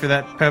 Wait for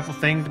that purple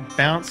thing to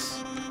bounce.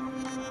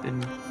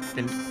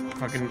 Then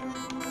fucking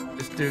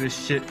just do this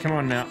shit. Come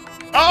on now.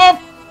 Oh,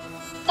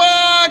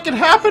 fuck! It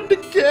happened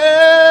again!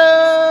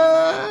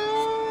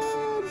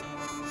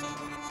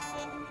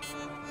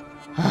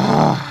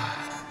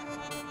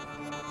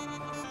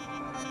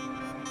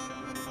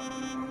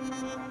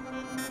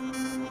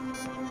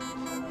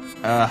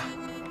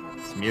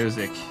 It's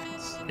music.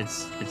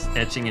 It's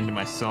etching into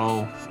my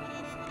soul.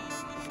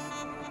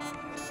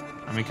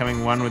 I'm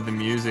becoming one with the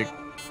music.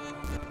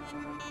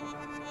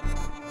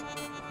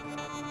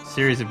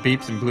 Series of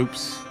beeps and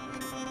bloops.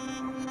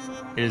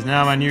 It is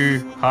now my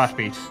new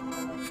heartbeat.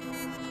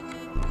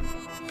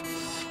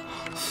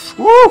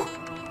 Woo!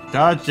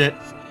 Dodged it.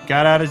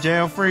 Got out of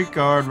jail free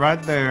card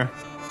right there.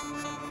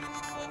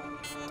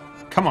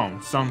 Come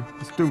on, son.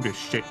 Let's do this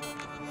shit.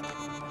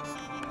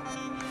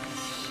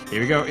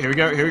 Here we go, here we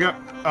go, here we go.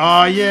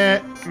 Oh,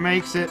 yeah.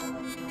 Makes it.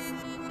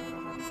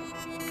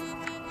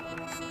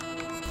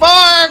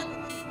 Fuck!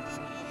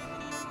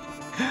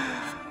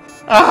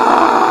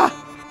 Ah!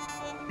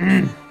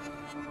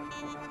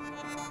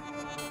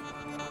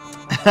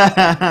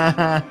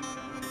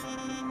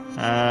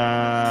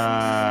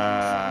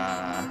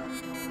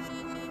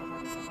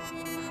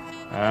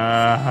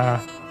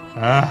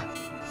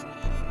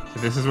 So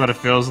this is what it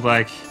feels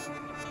like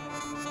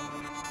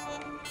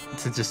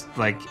to just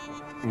like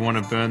want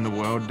to burn the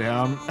world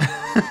down.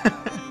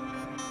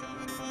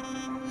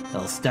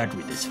 I'll start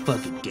with this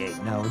fucking game.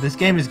 No, this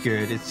game is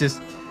good. It's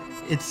just,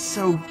 it's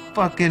so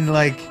fucking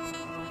like,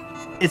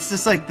 it's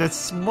just like the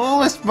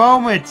smallest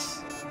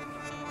moments.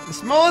 The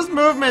smallest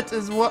movement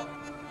is what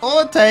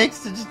all it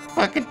takes to just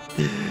fucking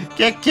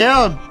get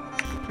killed.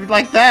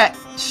 Like that.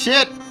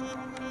 Shit.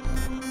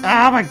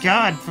 Oh my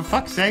god, for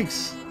fuck's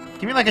sakes.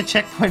 Give me like a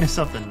checkpoint or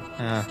something.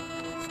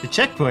 The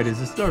checkpoint is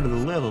the start of the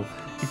level.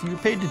 If you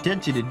paid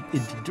attention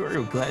in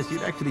tutorial class,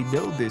 you'd actually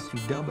know this, you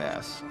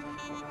dumbass.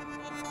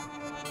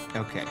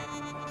 Okay.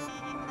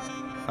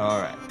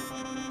 Alright.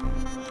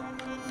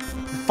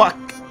 Fuck!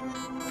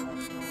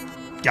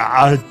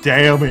 God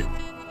damn it!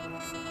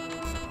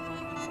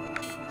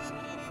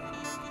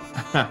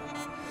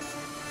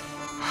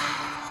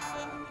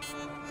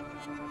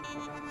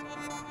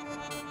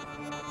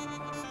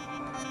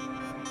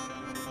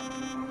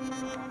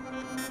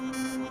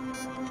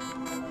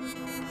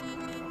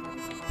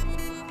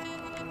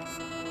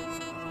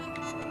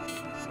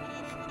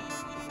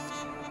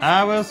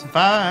 I will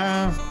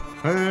survive.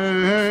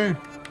 Hey.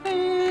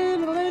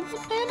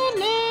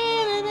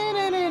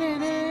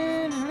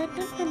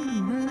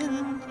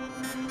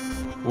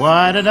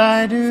 Why did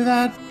I do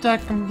that? I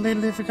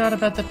completely forgot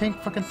about the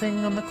pink fucking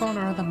thing on the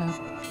corner of the map.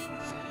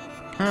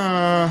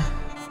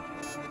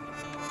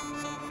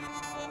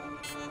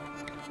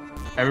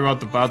 Everyone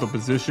to battle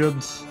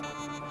positions.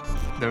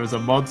 There is a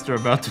monster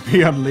about to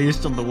be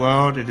unleashed on the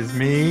world. It is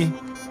me.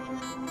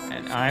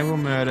 And I will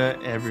murder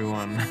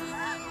everyone.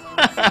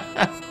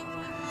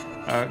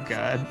 Oh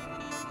god.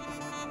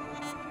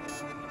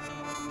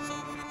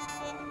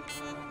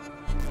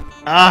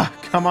 Ah,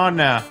 come on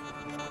now.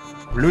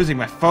 I'm losing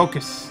my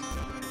focus.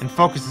 And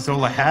focus is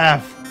all I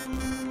have.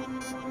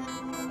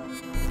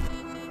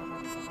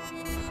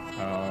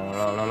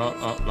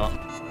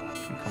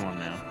 Come on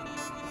now.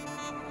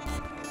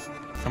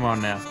 Come on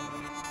now.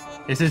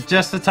 This is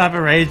just the type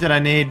of rage that I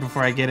need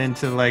before I get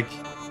into, like,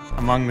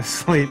 Among the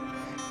Sleep,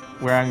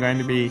 where I'm going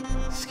to be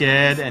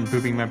scared and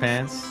pooping my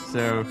pants.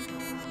 So,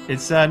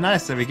 it's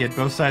nice that we get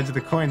both sides of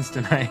the coins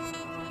tonight.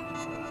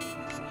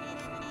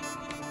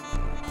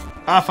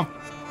 Ah, for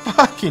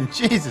fucking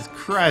Jesus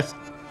Christ.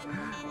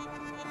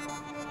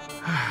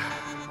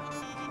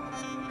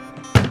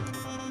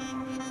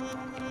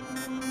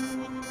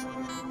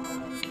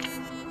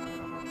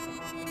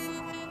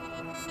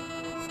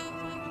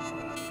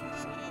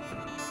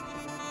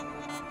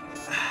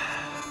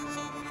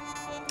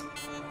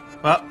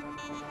 Well,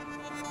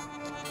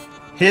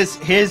 here's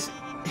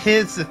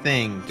the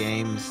thing,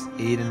 games,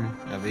 Eden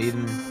of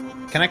Eden.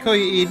 Can I call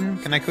you Eden?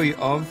 Can I call you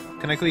of?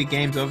 Can I call you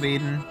Games of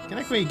Eden? Can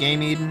I call you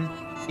Game Eden?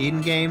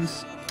 Eden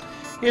Games?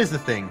 Here's the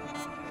thing.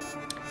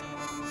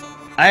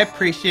 I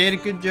appreciate a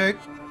good joke.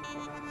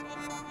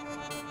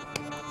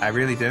 I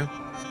really do.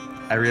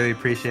 I really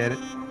appreciate it.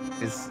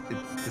 It's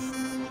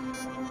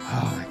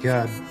oh my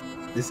god.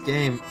 This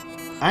game.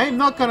 I'm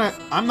not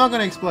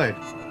gonna explode.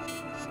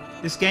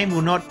 This game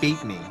will not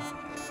beat me.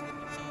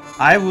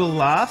 I will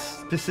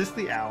last persist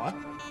the hour,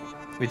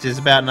 which is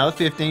about another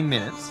 15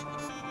 minutes.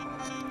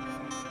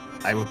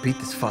 I will beat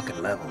this fucking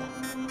level.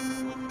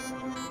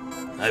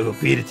 I will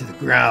beat it to the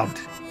ground.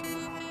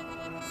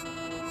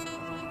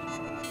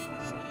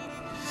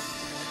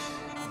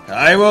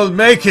 I will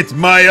make it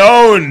my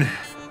own!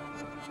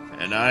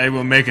 And I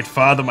will make it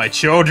father my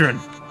children.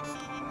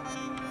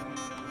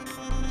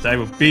 I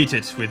will beat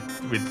it with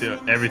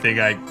everything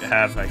I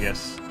have, I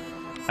guess.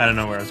 I don't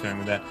know where I was going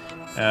with that.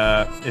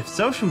 If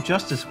social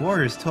justice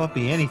warriors taught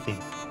me anything,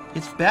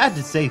 it's bad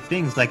to say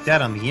things like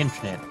that on the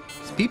internet,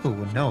 because people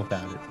will know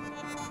about it.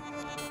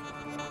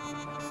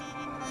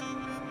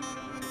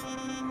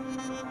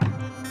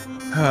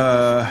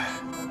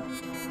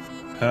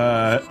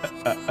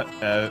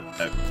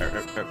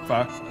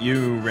 Fuck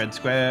you, Red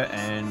Square,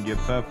 and your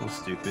purple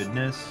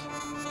stupidness.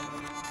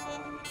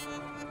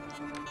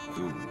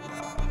 Ooh,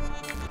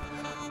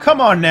 come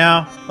on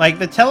now! Like,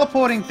 the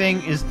teleporting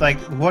thing is, like,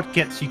 what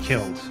gets you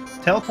killed.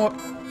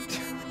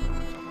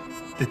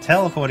 The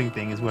teleporting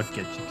thing is what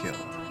gets you killed.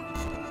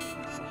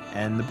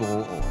 And the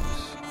ball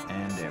orbs.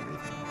 And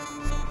everything.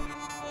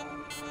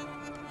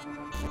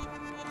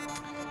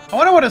 I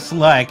wonder what it's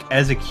like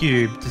as a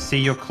cube to see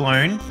your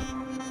clone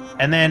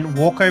and then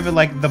walk over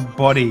like the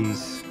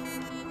bodies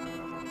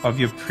of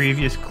your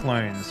previous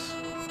clones.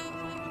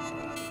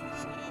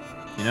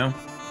 You know?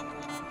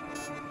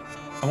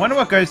 I wonder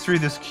what goes through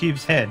this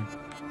cube's head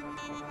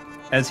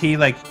as he,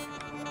 like,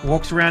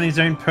 walks around his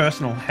own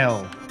personal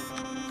hell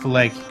for,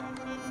 like,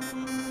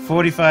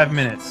 45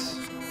 minutes.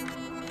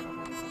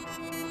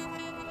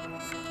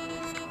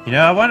 You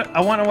know,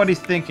 I wonder what he's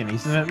thinking. He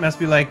must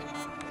be like,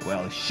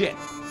 well, shit,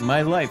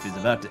 my life is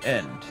about to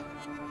end.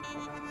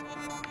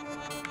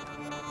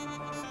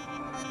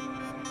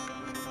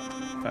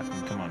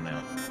 Fucking come on now.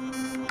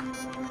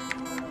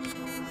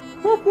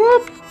 Whoop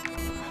whoop!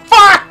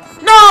 Fuck!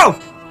 No!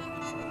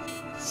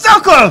 So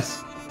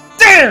close!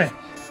 Damn it!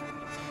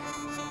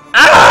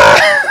 Ah!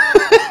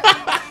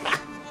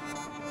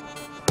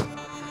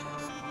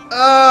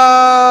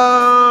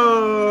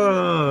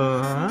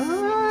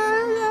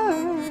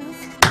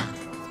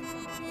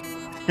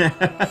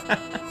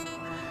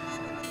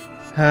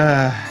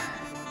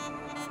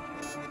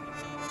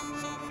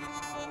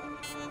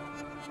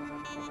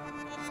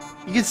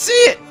 You can see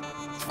it!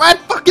 It's right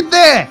fucking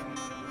there!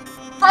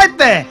 Right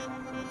there!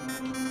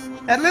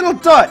 That little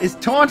dot is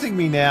taunting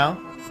me now.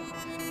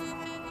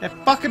 That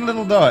fucking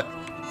little dot.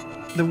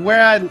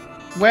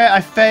 Where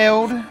I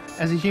failed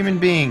as a human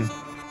being.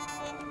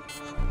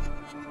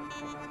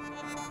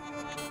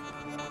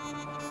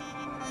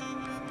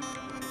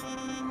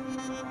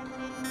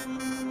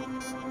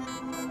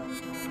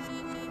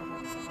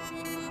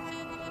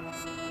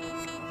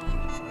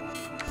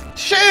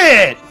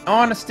 Shit!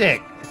 On a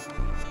stick.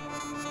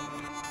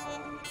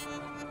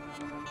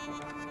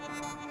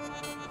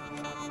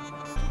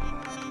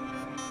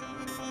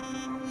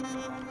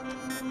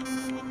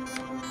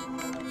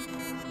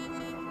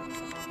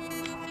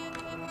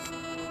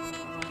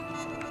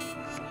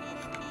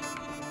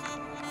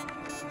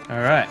 All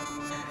right.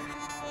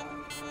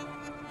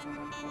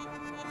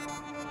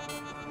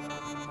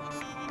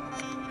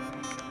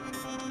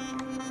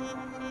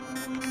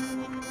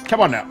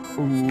 Come on now.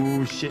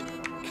 Ooh, shit.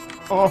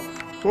 Oh,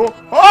 oh,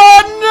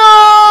 oh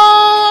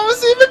no! I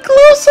was even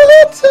closer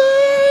that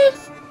time!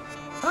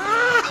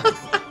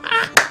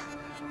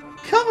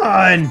 Come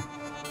on!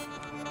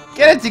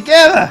 Get it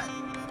together!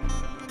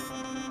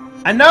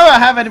 I know I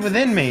have it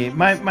within me.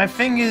 My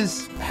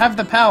fingers have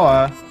the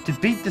power to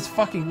beat this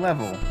fucking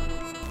level.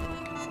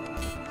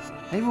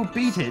 They will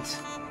beat it.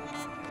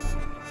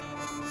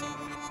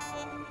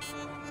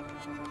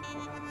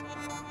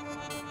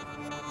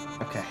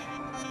 Okay.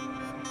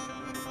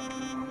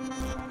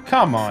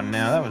 Come on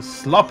now, that was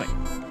sloppy.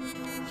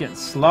 Getting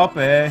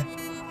sloppy.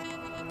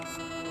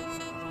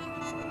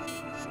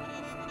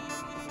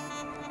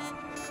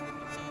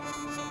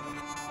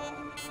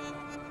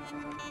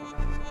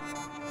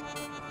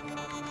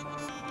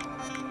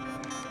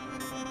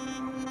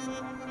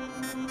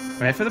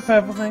 Wait for the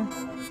purple thing.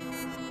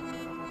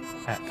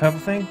 That purple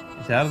thing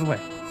is out of the way.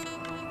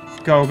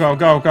 Go, go,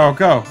 go, go,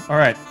 go.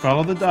 Alright,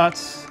 follow the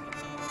dots.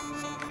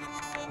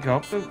 Go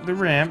up the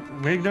ramp.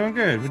 We're doing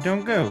good. We're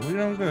doing good. We're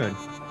doing good.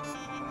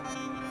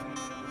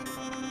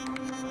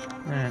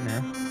 Alright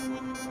now.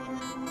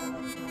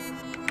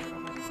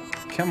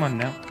 Come on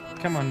now.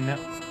 Come on now.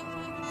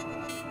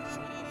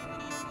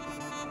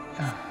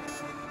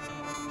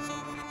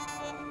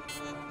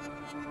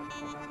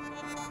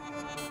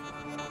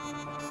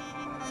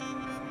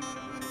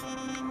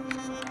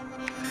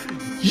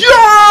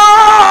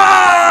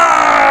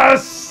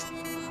 Yes!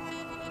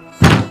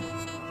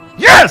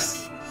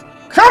 Yes!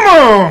 Come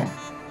on!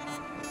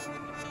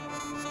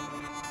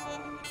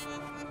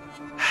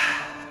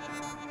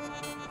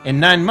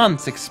 In 9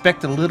 months,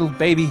 expect a little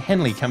baby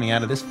Henley coming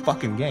out of this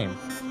fucking game.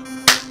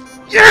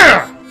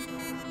 Yeah!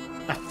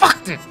 I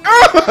fucked it!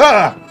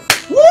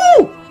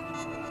 Woo!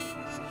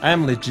 I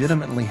am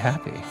legitimately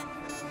happy.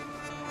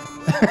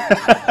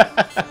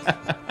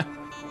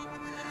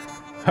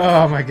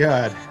 Oh my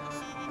god.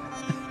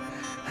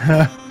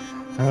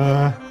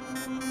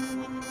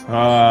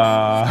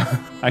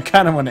 I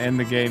kind of want to end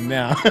the game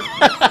now.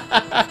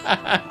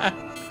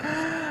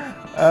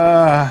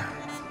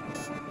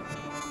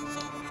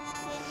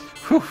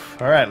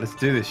 Alright, let's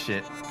do this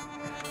shit.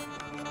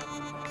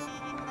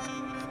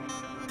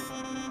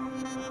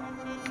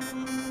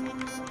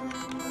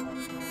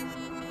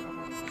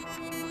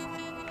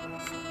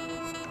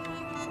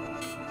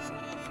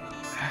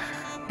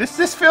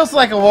 This feels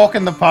like a walk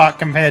in the park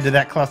compared to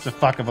that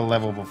clusterfuck of a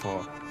level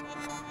before.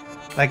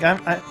 Like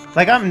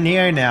I'm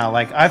Neo now.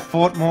 Like I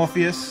fought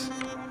Morpheus,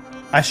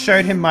 I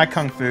showed him my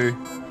kung fu,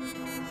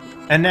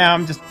 and now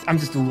I'm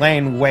just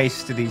laying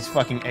waste to these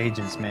fucking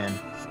agents, man.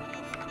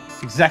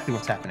 It's exactly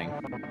what's happening.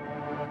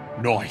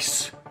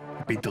 Nice,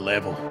 beat the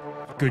level.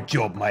 Good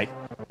job, mate.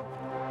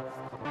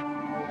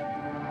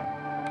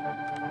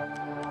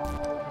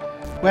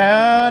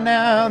 Well,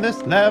 now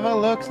this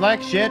level looks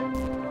like shit.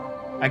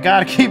 I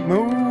gotta keep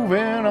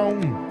moving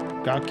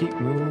on. Gotta keep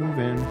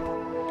moving.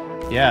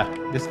 Yeah,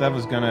 this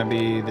level's gonna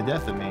be the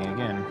death of me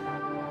again.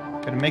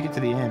 Gotta make it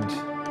to the end.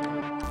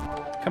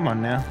 Come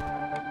on now.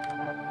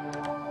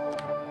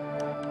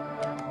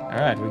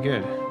 Alright, we're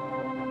good.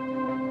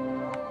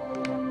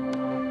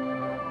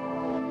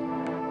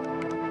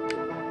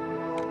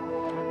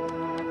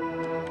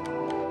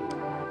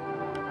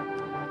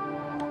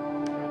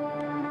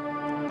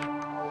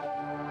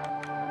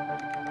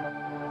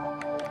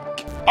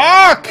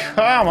 Oh,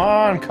 come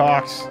on,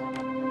 Cox.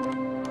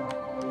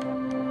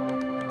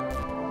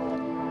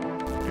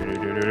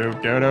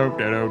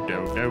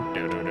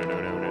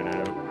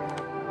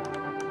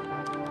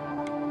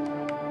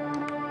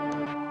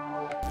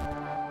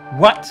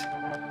 What?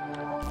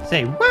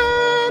 Say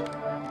what?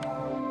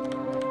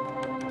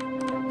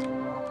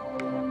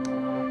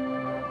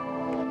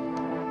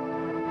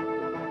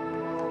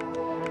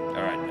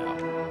 All right now.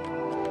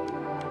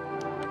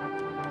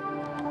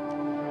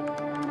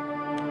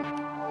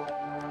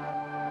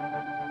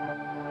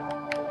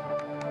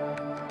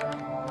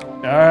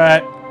 All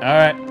right, all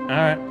right, all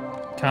right.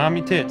 Calm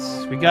your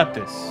tits. We got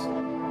this.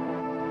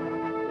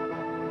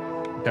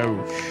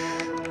 Doge.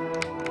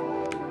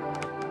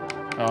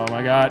 Oh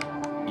my God.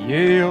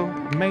 Yeah,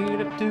 made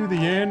it to the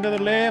end of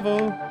the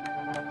level.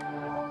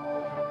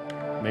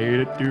 Made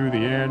it to the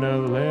end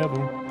of the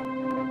level.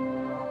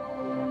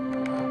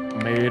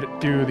 Made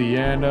it to the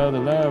end of the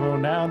level.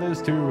 Now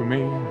there's two of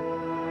me.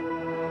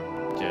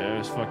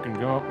 Just fucking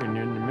go up when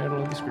you're in the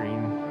middle of the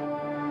screen.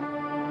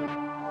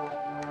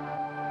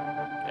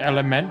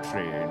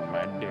 Elementary in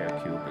my dear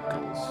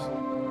cubicles.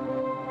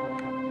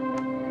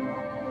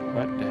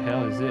 What the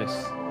hell is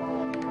this?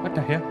 What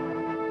the hell?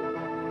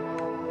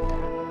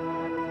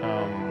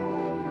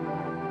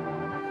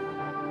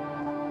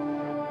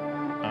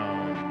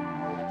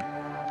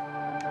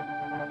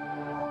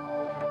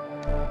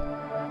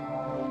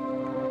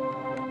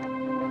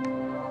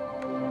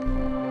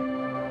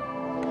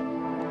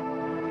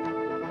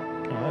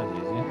 Oh, that's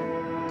easy.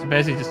 So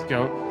basically just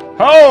go,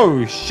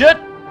 oh shit!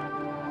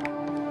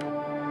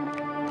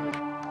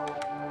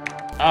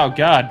 Oh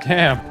god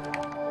damn.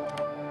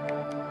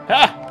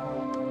 Ha!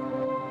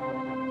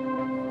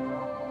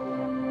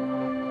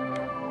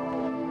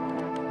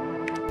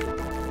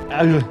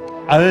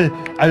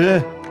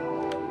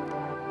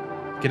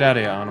 Get out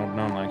of here, Arnold.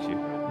 No one likes you.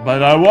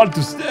 But I want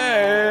to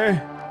stay!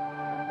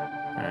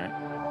 Alright.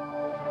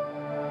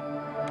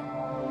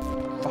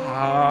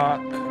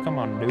 Fuck. Come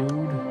on, dude.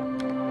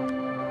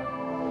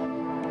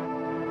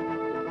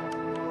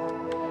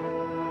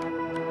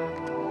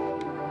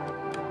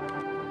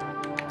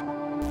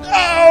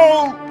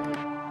 Oh!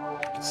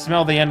 I can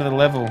smell the end of the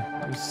level.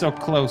 It was so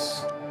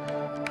close.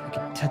 I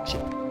can touch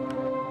it.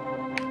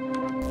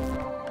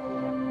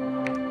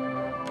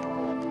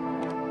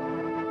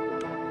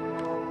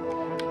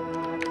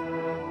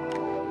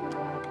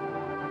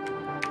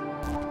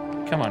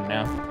 Come on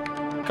now.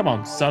 Come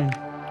on, son.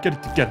 Get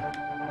it together.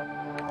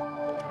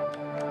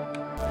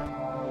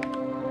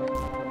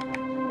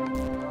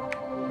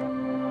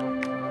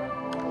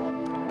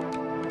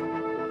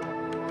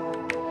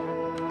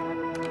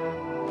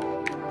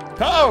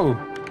 Oh!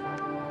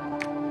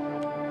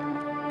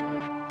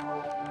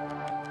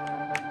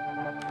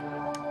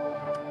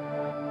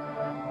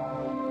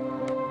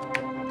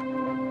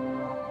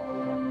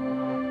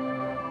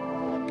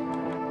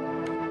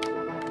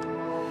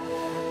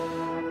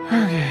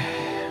 Okay.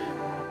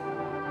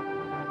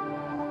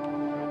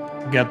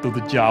 Get to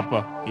the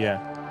chopper. Yeah.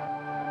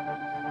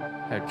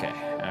 Okay.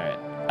 Alright.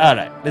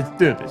 Alright. Let's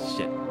do this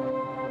shit.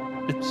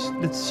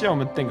 Let's show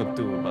him a thing or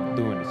two about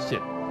doing this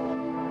shit.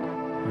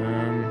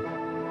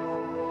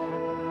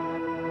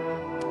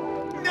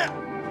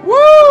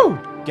 Woo!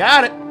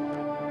 Got it!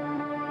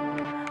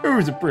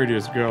 Who's the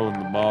prettiest girl in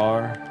the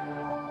bar?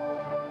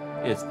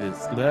 It's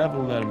this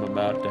level that I'm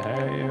about to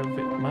have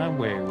it my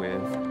way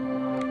with.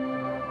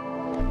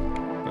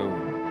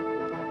 Boom.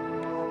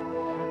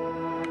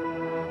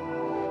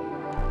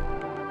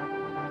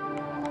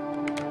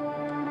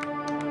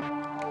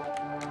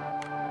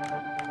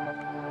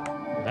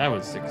 That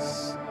was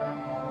six.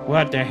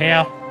 What the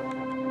hell?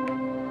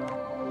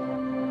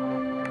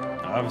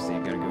 Obviously,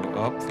 you gotta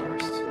go up first.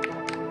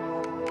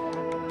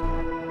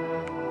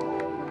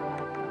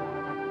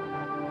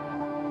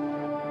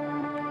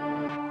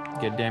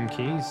 Get them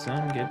keys,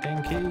 son. Get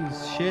them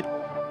keys. Shit.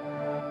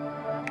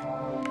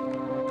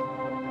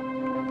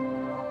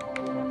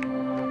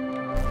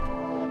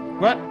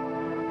 What?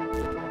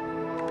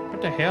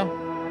 What the hell?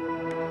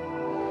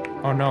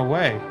 Oh, no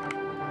way.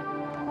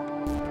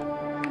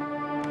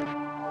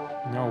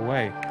 No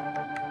way.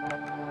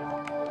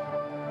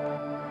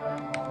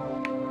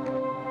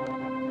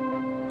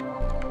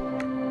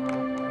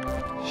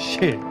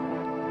 Shit.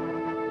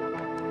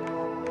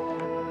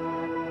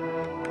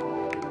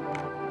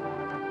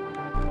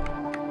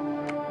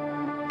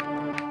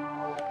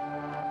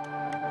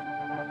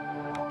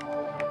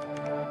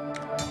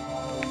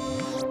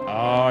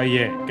 Oh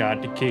yeah,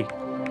 got the key.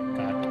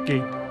 Got the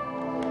key.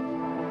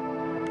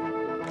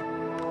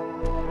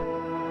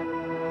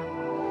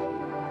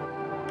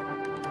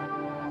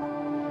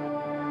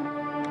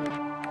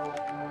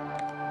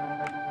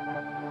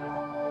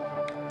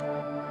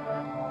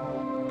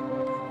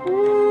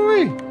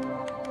 Woo-wee.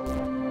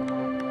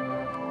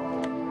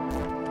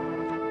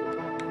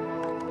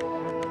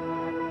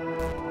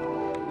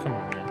 Come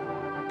on, man.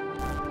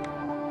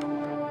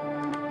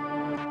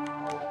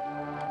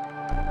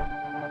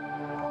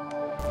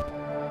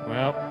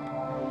 Well,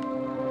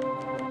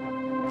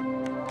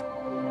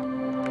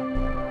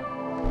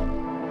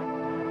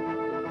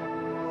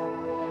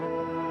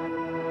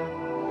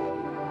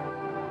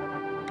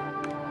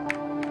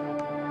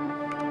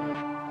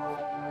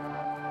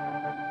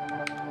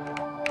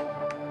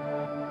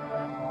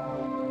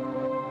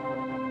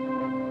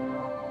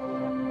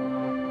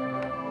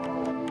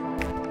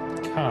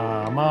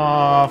 Come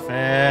off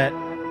it.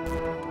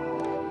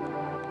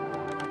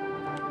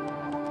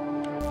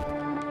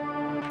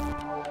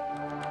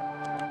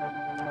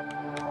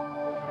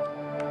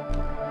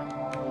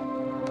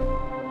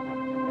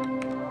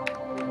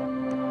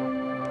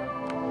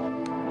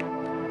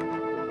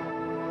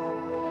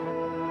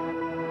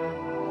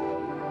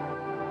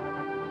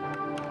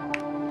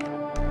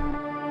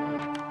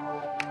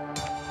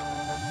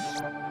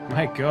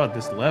 My god,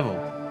 this level.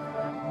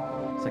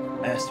 It's like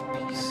a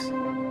masterpiece.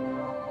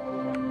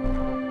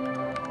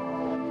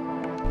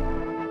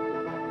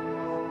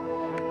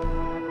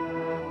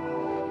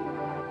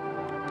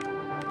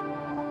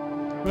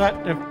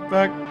 What the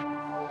fuck?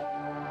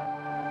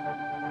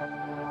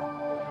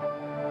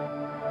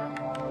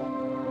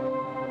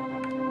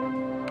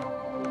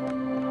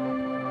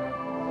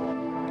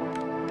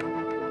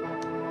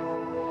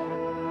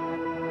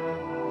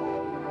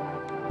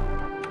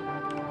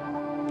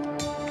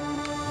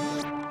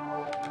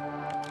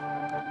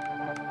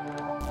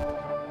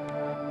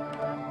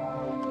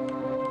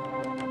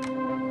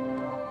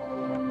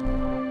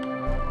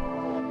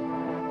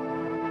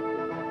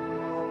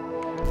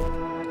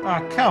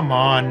 Oh, come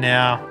on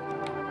now.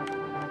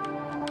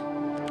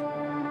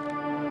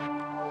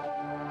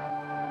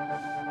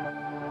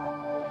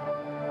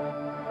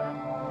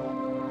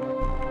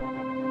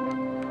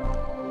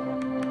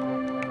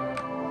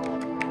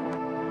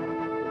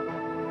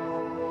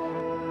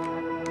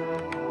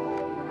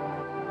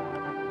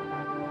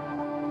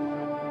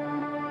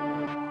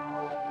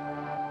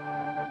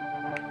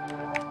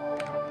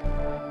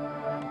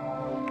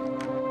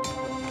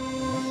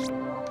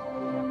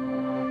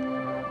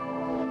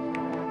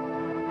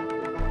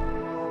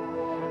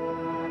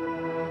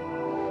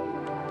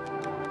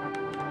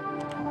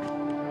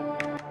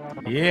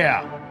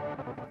 Yeah.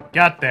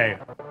 Got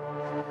there.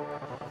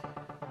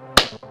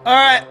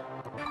 Alright.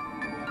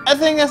 I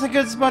think that's a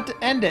good spot to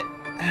end it.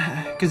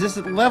 Because this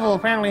level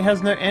apparently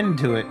has no end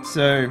to it,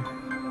 so...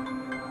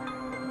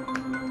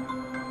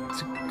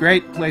 it's a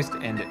great place to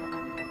end it.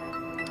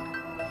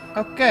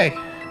 Okay.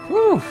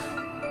 Whew.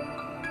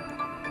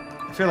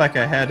 I feel like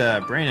I had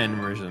a brain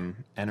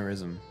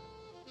aneurysm.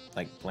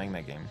 Like, playing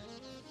that game.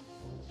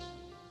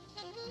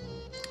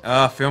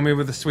 Ah, fill me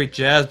with the sweet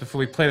jazz before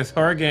we play this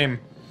horror game.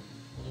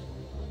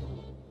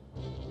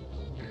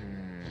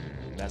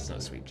 That's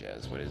not sweet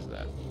jazz. What is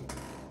that?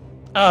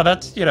 Oh,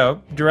 that's, you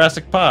know,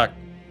 Jurassic Park.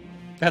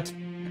 That's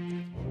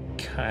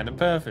kind of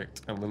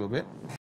perfect. A little bit.